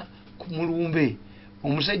bumubeera ku mulumbe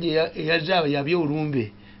omusajja eyazaba yabye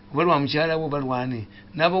olumbe balwa mukyala bo balwane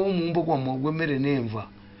nabo mumbo kwa mwogwemere nenva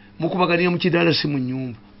mukubagania mu kidala si mu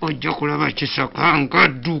nyumba ojja kulaba kisaka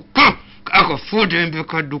ngaduka akafude embe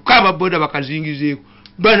kaduka ababoda bakazingizeeko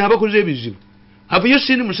bana abakoze ebizibu. Have you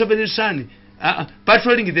seen Museveni son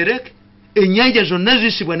patrolling the lake? Enyanja zonna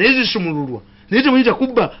zisibwa naye zisumululwa naye temuyinza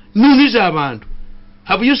kubba nuniza abantu.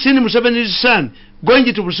 Have you seen Museveni's son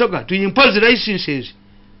going to Busoga to impose licenses?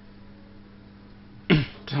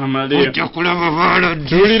 Tamale. Ojja kulaba bala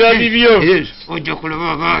tulira bibyo. Yes, ojja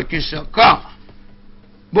kulaba bala kisaka.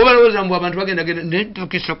 bo balowooza mbu abantu bagenda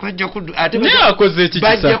nedukisa kwajja kudu ate akoze iki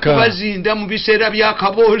kisaka bajja kubazinda mu biseera bya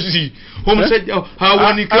kaboozi omusajja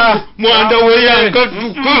awanika mwanda we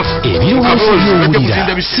yakadduka ebirowoozo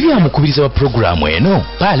by'owulira si byamukubiriza wa pulogulaamu eno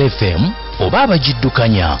Paal FM oba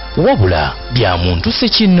abagiddukanya wabula bya muntu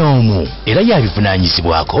ssekinnoomu era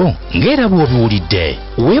yabivunaanyizibwako ng'era bw'obiwulidde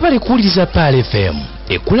weebale kuwuliriza Paal FM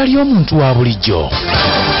ekkula ly'omuntu wa bulijjo.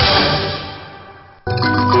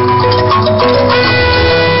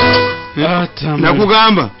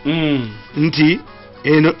 nakugamba nti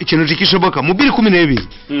eno kino tekisoboka mu 2012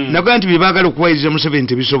 nagamba nti byebaagala okuwayiriza Museveni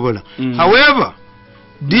tebisobola. However,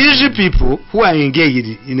 these people who are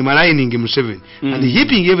engaged in maligning Museveni and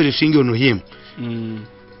heaping everything on him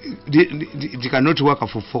they cannot work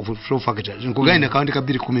for factors. Nkugenda kaunti ka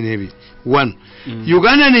 2012 one,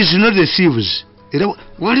 Uganda is not the thieves. Era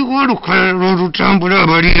waliwo olutambula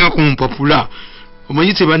abalira ku mpapula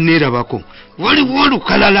omanyi tebanneerabako, waliwo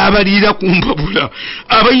olukalala abalira ku mpapula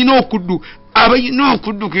abayina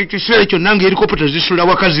okudduka ekiseera ekyo nange helicopter zisula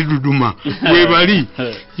waka ziduduma webali.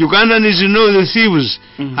 Ugandan is not the thieves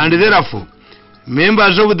and therefore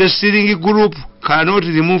members of the steering group cannot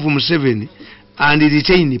remove Museveni and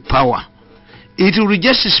retain power. It will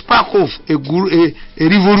just spark off a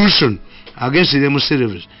revolution against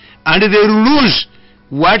themselves and they will lose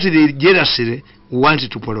what they jealously want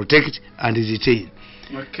to protect and retain.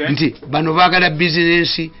 Nti bano baagala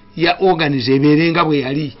business ya organize ebeerenga bwe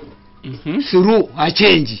yali through a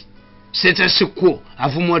change status quo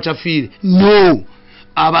avumu atafiire no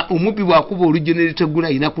omubbi bwakuba olugenerator gula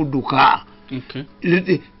ina kudduka.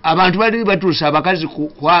 Abantu bali batuusa abakazi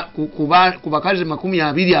ku bakazi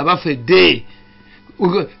 20 abafedde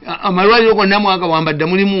amalwaliro gonna mwaka wambadde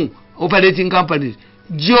mulimu operating companies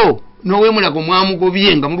jo nowemulago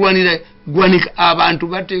mwamugobye nga mulwanira gwanika abantu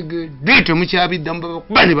bategedde temukyabiddamu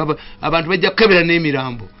abantu bajja kukebera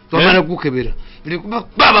n'emirambo bamala kukebera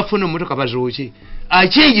babafuna omumotoka bazooki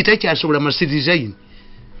akyegi takyasobola masirizaini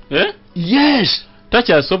yes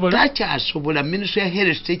takyasobola ministry ya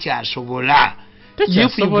health tekyasobola.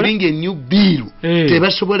 If you bring a new bill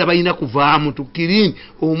tebasobola balina kuvaamu tukirini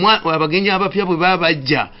abagenyi abapya bwe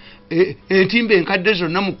babajja entimbe enkadde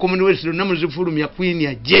zonna mu commonwealth zonna muzifulumya queen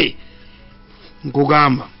ajje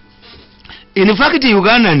nkugamba. In fact,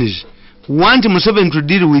 Ugandans want Museveni to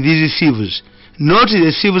deal with these thieves, not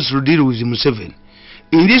the thieves to deal with Museveni.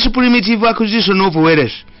 In this primitive acquisition of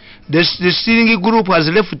wealth, the steering group has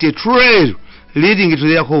left a trail leading to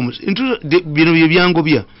their homes. Into the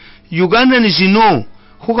Biangovia. Ugandans know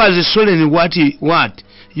who has stolen what.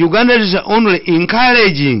 Ugandans are only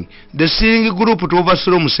encouraging the steering group to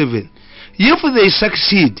overthrow Museveni. If they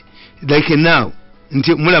succeed, like now,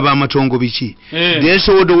 nti mulaba amatongo biki they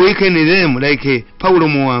would awaken them like Paulo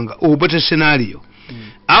Muwanga or better scenario.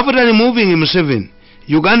 After removing Museveni,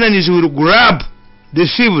 Ugandans will grab the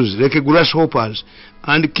thieves like grasshoppers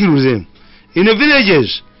and kill them. In the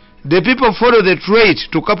villages, the people follow the trade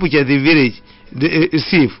to capture the village, the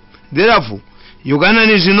thief. Therefore,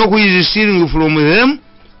 Ugandans know who is stealing from them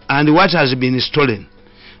and what has been stolen.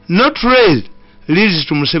 No trade leads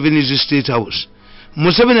to Museveni's state house.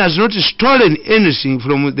 Museveni has not stolen anything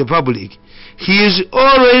from the public. He is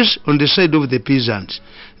always on the side of the peasants.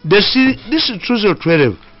 This is truth of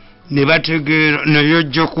 12. Nebategeera naye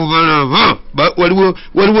jja kubalaba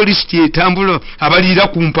waliwo lisiti etambula abaliira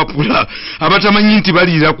ku mpapula abatamanyi nti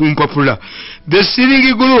baliira ku mpapula. The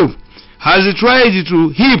steering group has tried to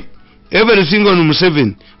heap everything on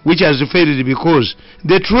Museveni, which has failed because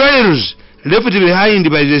the trails left behind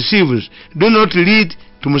by the thieves do not lead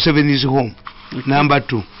to Museveni's home. Number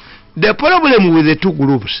 2, the problem with the two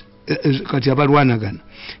groups kati abalwanagana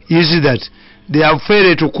is that they have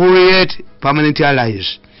failed to create permanent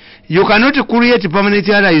allies. You cannot create permanent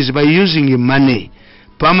allies by using money.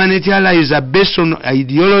 Permanent allies are based on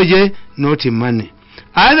ideology, not money.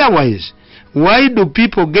 Otherwise, why do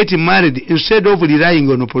people get married instead of relying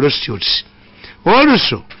on prostitutes?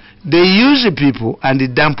 Also, they use people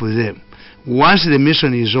and dump them. Once the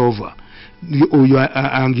mission is over,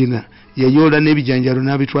 angina yayola n'ebijanjalo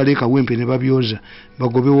n'abitwala ekawempe ne babyoza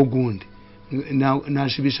bagobewo gundi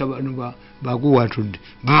nasibisa bano baguwatudde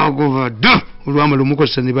bagoba dda olwamala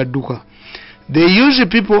omukozesa ne badduka. They use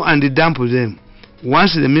people and dump them.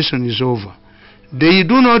 Once the mission is over, they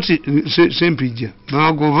do not sempijja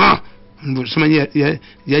bagoba simanyi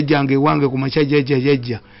yajjanga ewange ku makya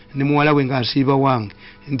jajja ne muwala we ng'asiiba wange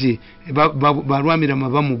nti balwamira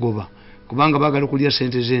bamugoba kubanga bagala okulya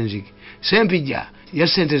sente z'enzige. Sempijja ya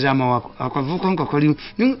sente z'amawako akavuuka nga kali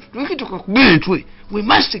nkituka ku bintwe we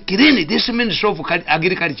must clean this ministry of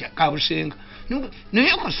agriculture kabusenga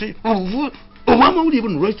naye kasi obwamawulire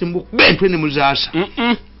buno lwaki bentwe ne muzaasa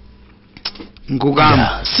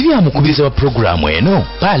nkugamba si byamukubiriza wa pulogulaamu eno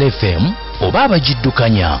Paal FM oba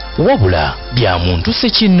abagiddukanya wabula bya muntu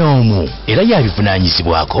ssekinnoomu era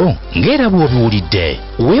yabivunaanyizibwako ng'era bw'obiwulidde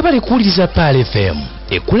weebale kuwuliriza Paal FM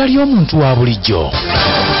ekkula ly'omuntu wa bulijjo.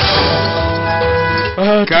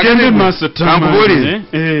 Tugende maaso Tamale.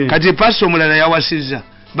 Kati pastor omulala yawasizza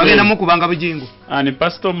bagenda mukubanga bujingo. Ani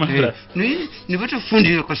pastor omulala ne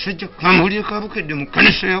batafundira kasajja kamawulire kabukedde mu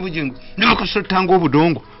kanisa ya bujingo ne bakasotanga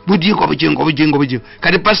obudongo bujingo.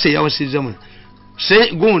 Kati pastor yawasizza muna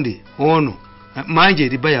se gundi ono manje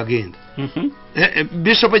riba yagenda.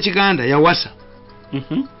 Bishop Kiganda yawasa.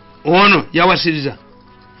 Ono yawasizza.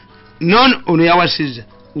 Ono yawasizza.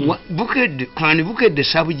 Bukedde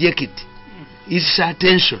subject is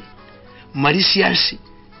attention malicious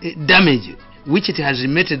damage which it has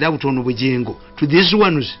meted out on Bujengo to these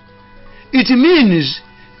ones. It means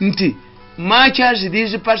nti much as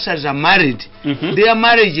these pastors are married, their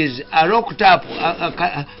marriages are locked up,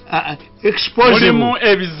 exposed.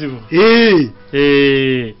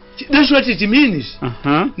 That's what it means.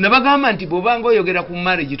 Nabagamba nti bobanga oyogera ku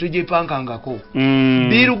marriage tojepankangako.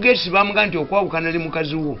 Bill Gates bamugamba nti okwawukana ali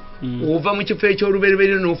mukazi wo ova mu kifo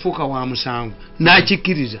eky'olubereberye n'ofuuka wa musango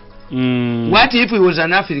n'akikkiriza. What if he was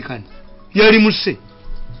an African? Yali musse.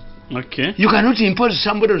 Okay. You cannot impose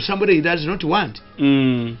somebody on somebody he does not want.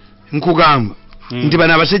 Nkugamba nti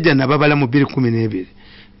bana abasajja nababala mu 2:12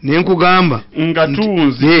 ne nkugamba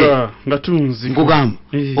ngatunzi nkugamba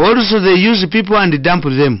also they use people and dump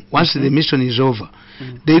them once the mission is over.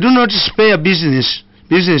 They do not spare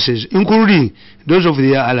businesses including those of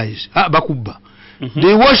their allies. Bakubba.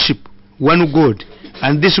 They worship one God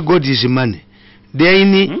and this God is money. They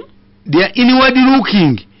are inwardly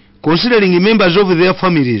looking, considering members of their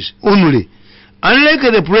families only.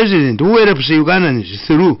 Unlike the president who helps Ugandans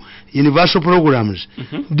through universal programs,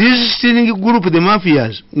 this stealing group, the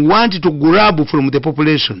mafias, want to grab from the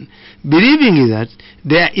population, believing that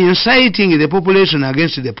they are inciting the population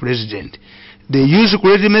against the president. They use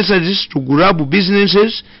crazy messages to grab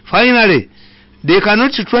businesses. Finally, they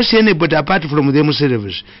cannot trust anybody apart from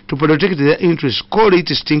themselves to protect their interests. Call it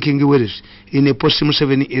stinking wealth in a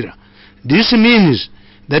post-Museveni era. This means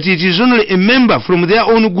that it is only a member from their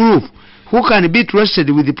own group who can be trusted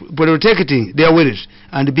with protecting their wealth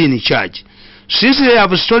and be in charge. Since they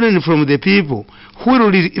have stolen from the people who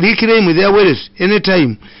will reclaim their wealth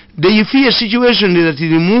anytime, they fear a situation that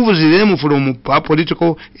removes them from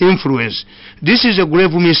political influence. This is a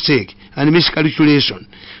grave mistake and miscalculation.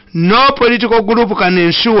 No political group can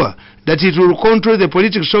ensure that it will control the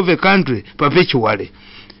politics of a country perpetually.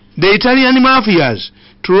 The Italian mafias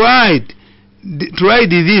tried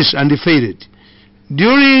this and failed.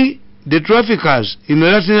 During the traffickers in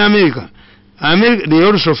Latin America, they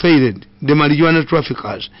also failed, the marijuana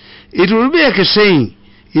traffickers. It will be like a saying,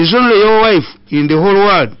 it's only your wife in the whole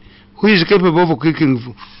world who is capable of cooking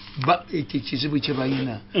food. But it is which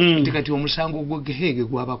tikati omusango gw'egehege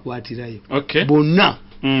gwabakwatirayo bonna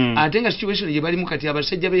ate nga situation gye balimu kati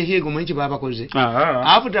abasajja b'ehege omanyi kye babakoze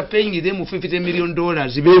after paying them $50 million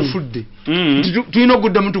beefudde tulina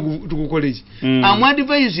okuddamu tukukoleki. I'm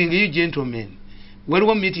advising you gentlemen,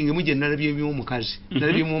 waliwo meeting muje nalabyemu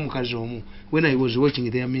omukazi omu when I was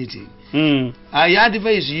watching their meeting. I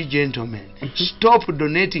advise you gentlemen, stop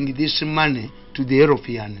donating this money to the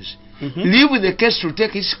Europeans. Leave the case to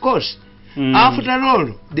take its course. After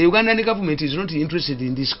all, the Ugandan government is not interested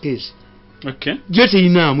in this case. Okay. Just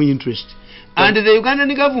inamu interest. And the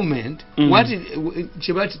Ugandan government, what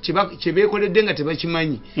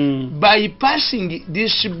by passing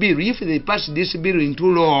this bill, if they pass this bill into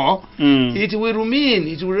law, it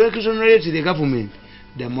will exonerate the government.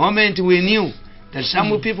 The moment we knew that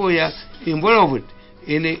some people are involved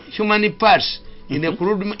in a human parts, in a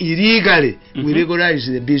crude illegally, we legalize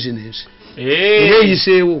the business.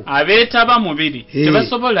 Abetaba mubiri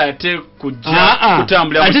tebasobola ate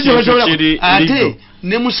kutambula ate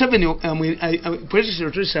ne Museveni politics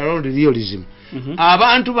authorities around realism.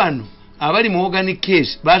 Abantu bano abali mu organic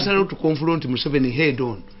case basalawo to confront Museveni head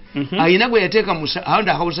on. Ayina gwe yateeka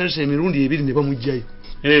under house emirundi 2 ne bamujjayo.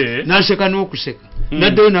 Naseka n'okuseka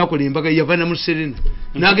naddeyo n'akola embaga yavana mu Serena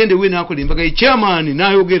n'agenda ewe n'akola embaga chairman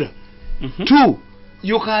n'ayogera. 2,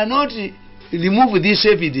 you cannot remove this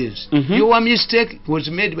evidence. Your mistake was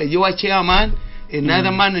made by your chairman,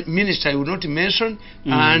 another minister I will not mention,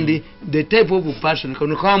 and the type of person.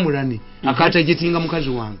 Kano Kamulani akata jitinga mukazi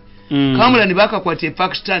wange. Kamulani bakakwatiye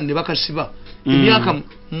Pakistan ne bakasiba emyaka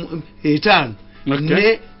 5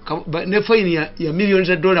 ne fine ya millions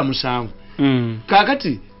of dollars musango.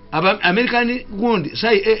 Kakati American gundi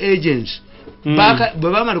sai agents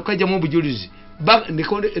bwe bamala okukajjamu obujulizi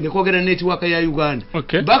nekwogera netiwaka ya Uganda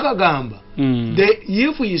bakagamba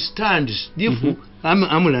if he stands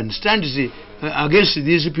Amuland stands against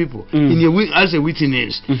these people as a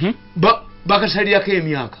witness bakasalirako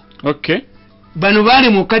emyaka bano bali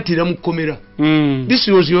mukattira mu kkomera. This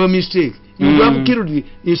was your mistake. You would have killed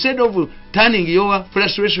instead of turning your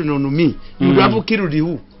frustration on me. You would have killed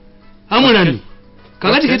who? Amuland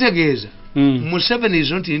kakati kitegeeza Museveni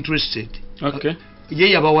is not interested.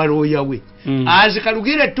 Ye yabawaloya we as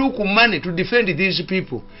Kalugire took money to defend these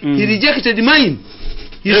people. He rejected mine.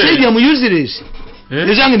 He said I'm useless.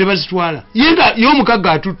 Ezange ne bazitwala yenga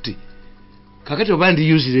y'omukagga atutte kakati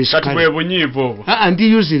obandi useless kati bwe bunyivu obwo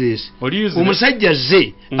ndi useless omusajja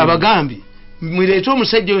ze abagambi mwireete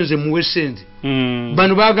omusajja onze muwe sente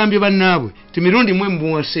bano bagambye bannaabwe ti mirundi mwe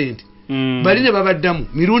muwa sente bali ne babaddamu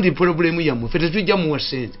mirundi problemu yammwe ffe tetujja muwa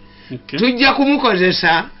sente tujja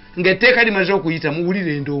kumukozesa ng'etteeka limaze okuyita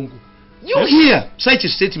muwulire endongo. You hear such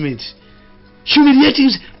statements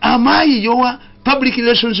humiliating. Am I your public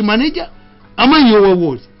relations manager? Am I your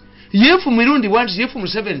what? If Mirundi wants, if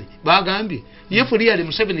Museveni bagambye, if really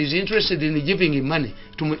Museveni is interested in giving him money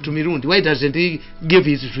to Mirundi, why doesn't he give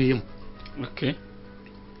it to him?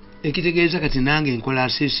 Ekitegeeza kati nange nkola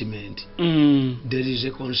assessment. There is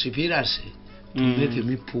a conspiracy to make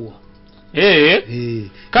me poor.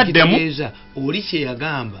 Kaddemu oli kye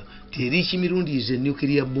yagamba teri Kimirundi is a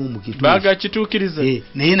nuclear bomb kituufu baga kituukiriza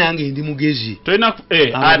naye nange ndi mugezi tolina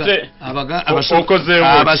ate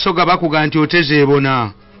abasoga bakuga nti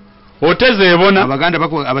otezeebona abaganda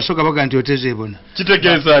abasoga baga nti otezeebona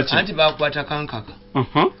kitegeeza ki anti bakwata kankaka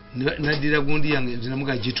naddira gundi yange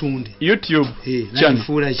zinamuga gitunde YouTube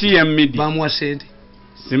channel TM Media bamuwa sente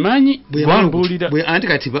simanyi bwambulira bwe anti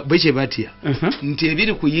kati bwe batya nti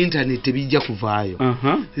ebiri ku internet tebijja kuvaayo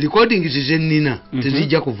recording zennina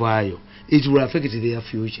tezijja kuvaayo. It will affect their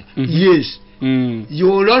future. Yes,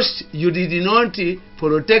 you lost, you did not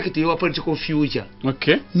protect your political future.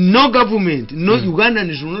 No government, no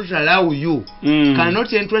Ugandans will not allow you,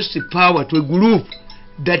 cannot entrust power to a group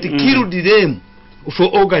that killed them for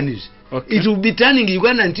organs. It will be turning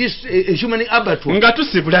Uganda into a human abattoir.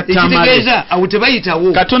 Ngatusibula tamale.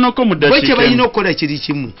 Awutebayitawo. Katonoko mu dakiika. Bwe bayina okukola kiri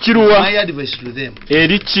kimu. Kiruwa. My advice to them.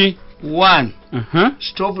 Erichi. 1.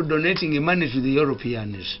 Stop donating money to the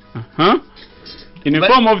Europeans. In the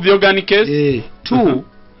form of the organic case. 2.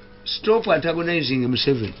 Stop antagonizing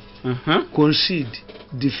Museveni. Concede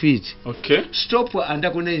defeat. Stop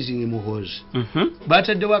antagonizing Muhoozi.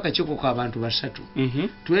 Bataddewo akakiiko k'abantu basatu.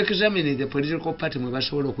 To examine the political party mwe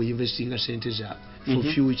basobola okuyinvestinga sente zaabwe for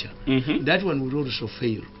future. That one will also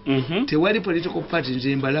fail. Tewali political party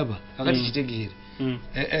nze mbalaba akati kitegeere.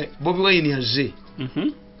 Bobi Wine azze.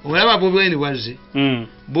 Olaba Bobi Wine wazze.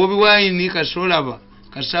 Bobi Wine kasolaba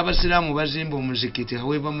kasabasiramu bazimba omuzikiti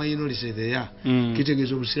however minority they are.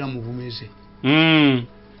 Kitegeeza obusiramu bumeze.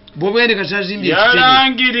 Bobi Wine kasazimbye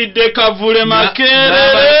yalangiridde Kavule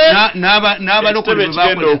Makerere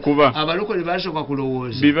abalokole basooka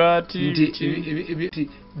kulowooza bibati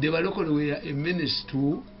the balokole were a menace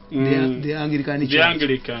to the Anglican Church.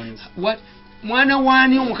 What mwana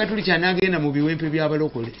wani omukatuliki anagenda mu biwempe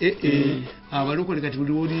by'abalokole abalokole kati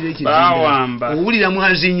buli wulira ekizimba owulira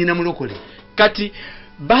mwazinyina mulokole kati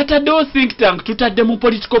bataddewo think tank tutadde mu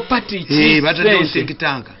political party bataddewo think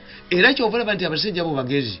tank. Era kyovalaba nti abasajja bo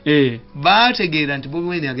bagezi baategeera nti Bobi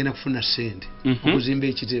Wine agenda kufuna ssente okuzimba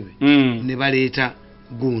ekitebe ne baleeta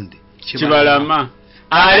gundi Kibalama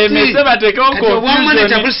alemese batekewo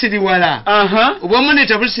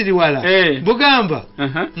obwamoneta busiriwala bugamba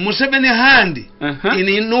Museveni hand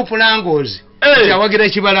in no plangozi yawagira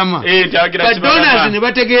Kibalama donors ne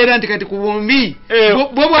bategeera nti kati ku bombi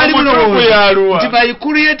bo bwali bulowooza nti by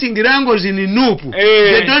creating langos in Nuupu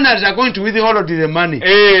the donors are going to withhold the money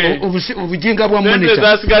obujinga bwa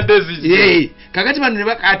moneta kakati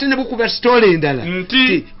bano ate ne bukuba story endala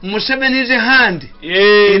nti Museveni's hand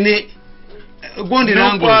in gondi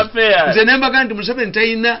lango nze nembaga nti Museveni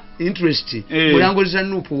talina interest mulango za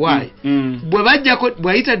Nuupu why bwe bajjako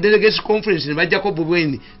bwayita delegates conference ne bajjako Bobi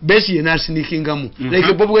Wine besi yena sneakingamu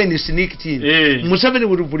like Bobi Wine sneaked in Museveni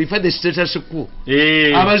would prefer the status quo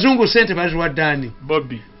abazungu sente baziwaddani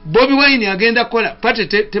Bobi Wine agenda kola pate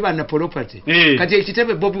tebana property kati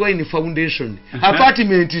ekitebe Bobi Wine Foundation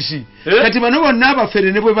apartment si kati bano bonna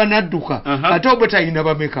abafere ne bwe banadduka ate obotayina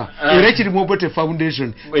bameka era kiri mu Obote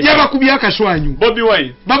Foundation yabakubya akaswanyu Bobi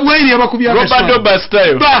Wine yabakubya akaswanyu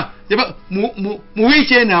mu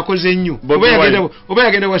wiiki eno akoze nnyo oba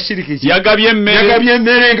yagenda wa sirikiki yagabye emmere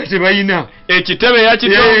nga tebayina ekitebe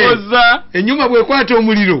yakitongozza ennyumba bwekwata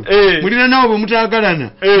omuliro mulina nawo bwe mutaagalana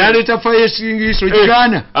naleeta fire extinguisher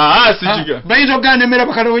kigaana bayinza okugaana emmere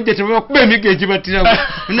bakalamojja tebabakuba emigga egibattirawo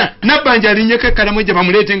nabbanja alinyeko ekkalamojja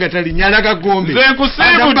bamuleete nga talinya alaga gombe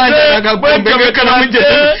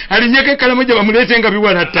alinyeko ekkalamojja bamuleete nga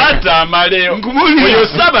biwala oyo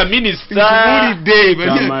saba minisita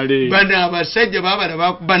bano abasajja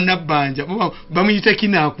babala bannabbanja bamuyita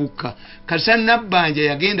kinakukka kasa nabbanja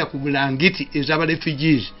yagenda ku bulangiti ezaba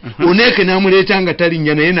refugees oneeke namuleeta nga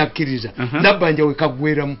talinnya naye nakkiriza nabbanja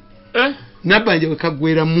wekaggweramu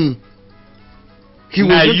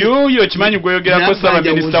nayoyo kimanyi gweyogerako saba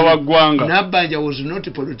minisita wa ggwanga nabbanja was not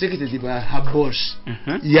protected by her boss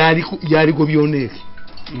yaligobya oneeke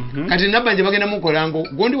kati nabbanja bagenda mukolango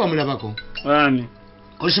gondi wamulabako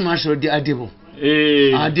Osman Adebo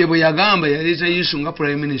Adebo yagamba yaleeta Yesu nga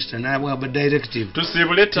prime minister n'abwa directive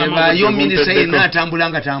tusibule yo minister yena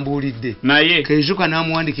atambulanga tambulidde naye kezuka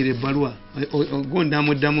namuwandikira ebbaluwa gonda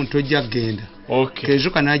amuddamu tojja kgenda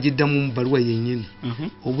kezuka najiddamu mu baluwa yennyini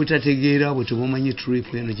obutategeera bwe tubomanyi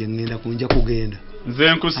trip eno gye ngenda kunja kugenda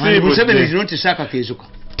nze nkusibudde saka kezuka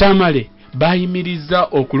Tamale bayimiriza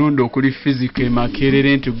okulonda okuli physical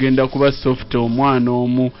makerere nti ugenda kuba soft omwana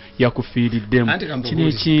omu yakufiiriddemu kino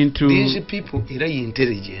ekintu these people era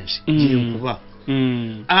intelligence jinkuba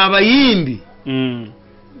abayimbi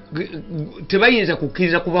tebayinza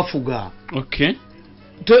kukkiriza kubafuga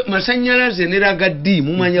masanyalaze neragaddi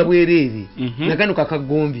mumanya bwereere nakano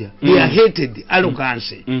kakagombya they are hated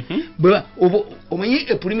arrogance omanyi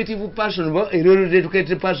a primitive person a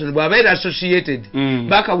educated person bwabeera associated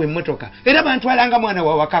bakawa emmotoka era bantwalanga mwana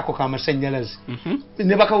wawakako kamasanyalaze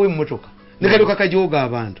ne bakawa emmotoka nekaluka kajoga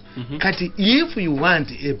abantu kati if you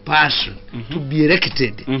want a person to be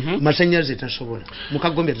elected masanyalaze tasobola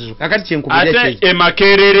mukagombya tasobola akati kyenkubulya ate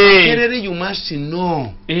emakerere you must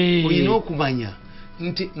know oyina okumanya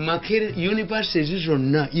nti Makerere university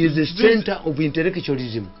zonna is the center of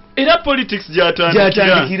intellectualism era politics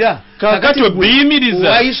gyatandikira kakati obiyimiriza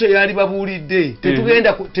waiso yali babuulidde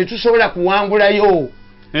tetusobola kuwangulayo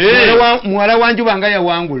muwala wanju banga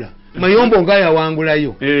yawangula mayombo nga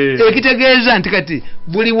yawangulayo ekitegeeza nti kati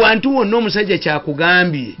buli wantu wonna omusajja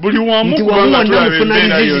kyakugambye buli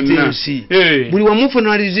wamu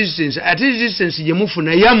mufuna resistance ate resistance gye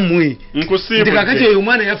mufuna yammwe nti kakati oyo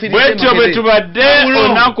omwana yafiiridde bwe tubadde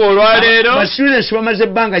olunaku olwaleero ba students bamaze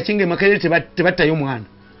ebbanga kinga Makerere tebattayo mwana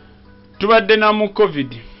tubadde na mu covid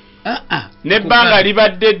nebbanga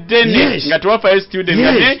libadde ddene nga tewafayo student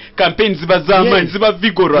ne campaign ziba z'amaanyi ziba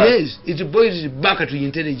vigorous it boils back to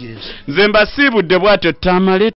intelligence nze mbasiibudde bw'atyo Tamale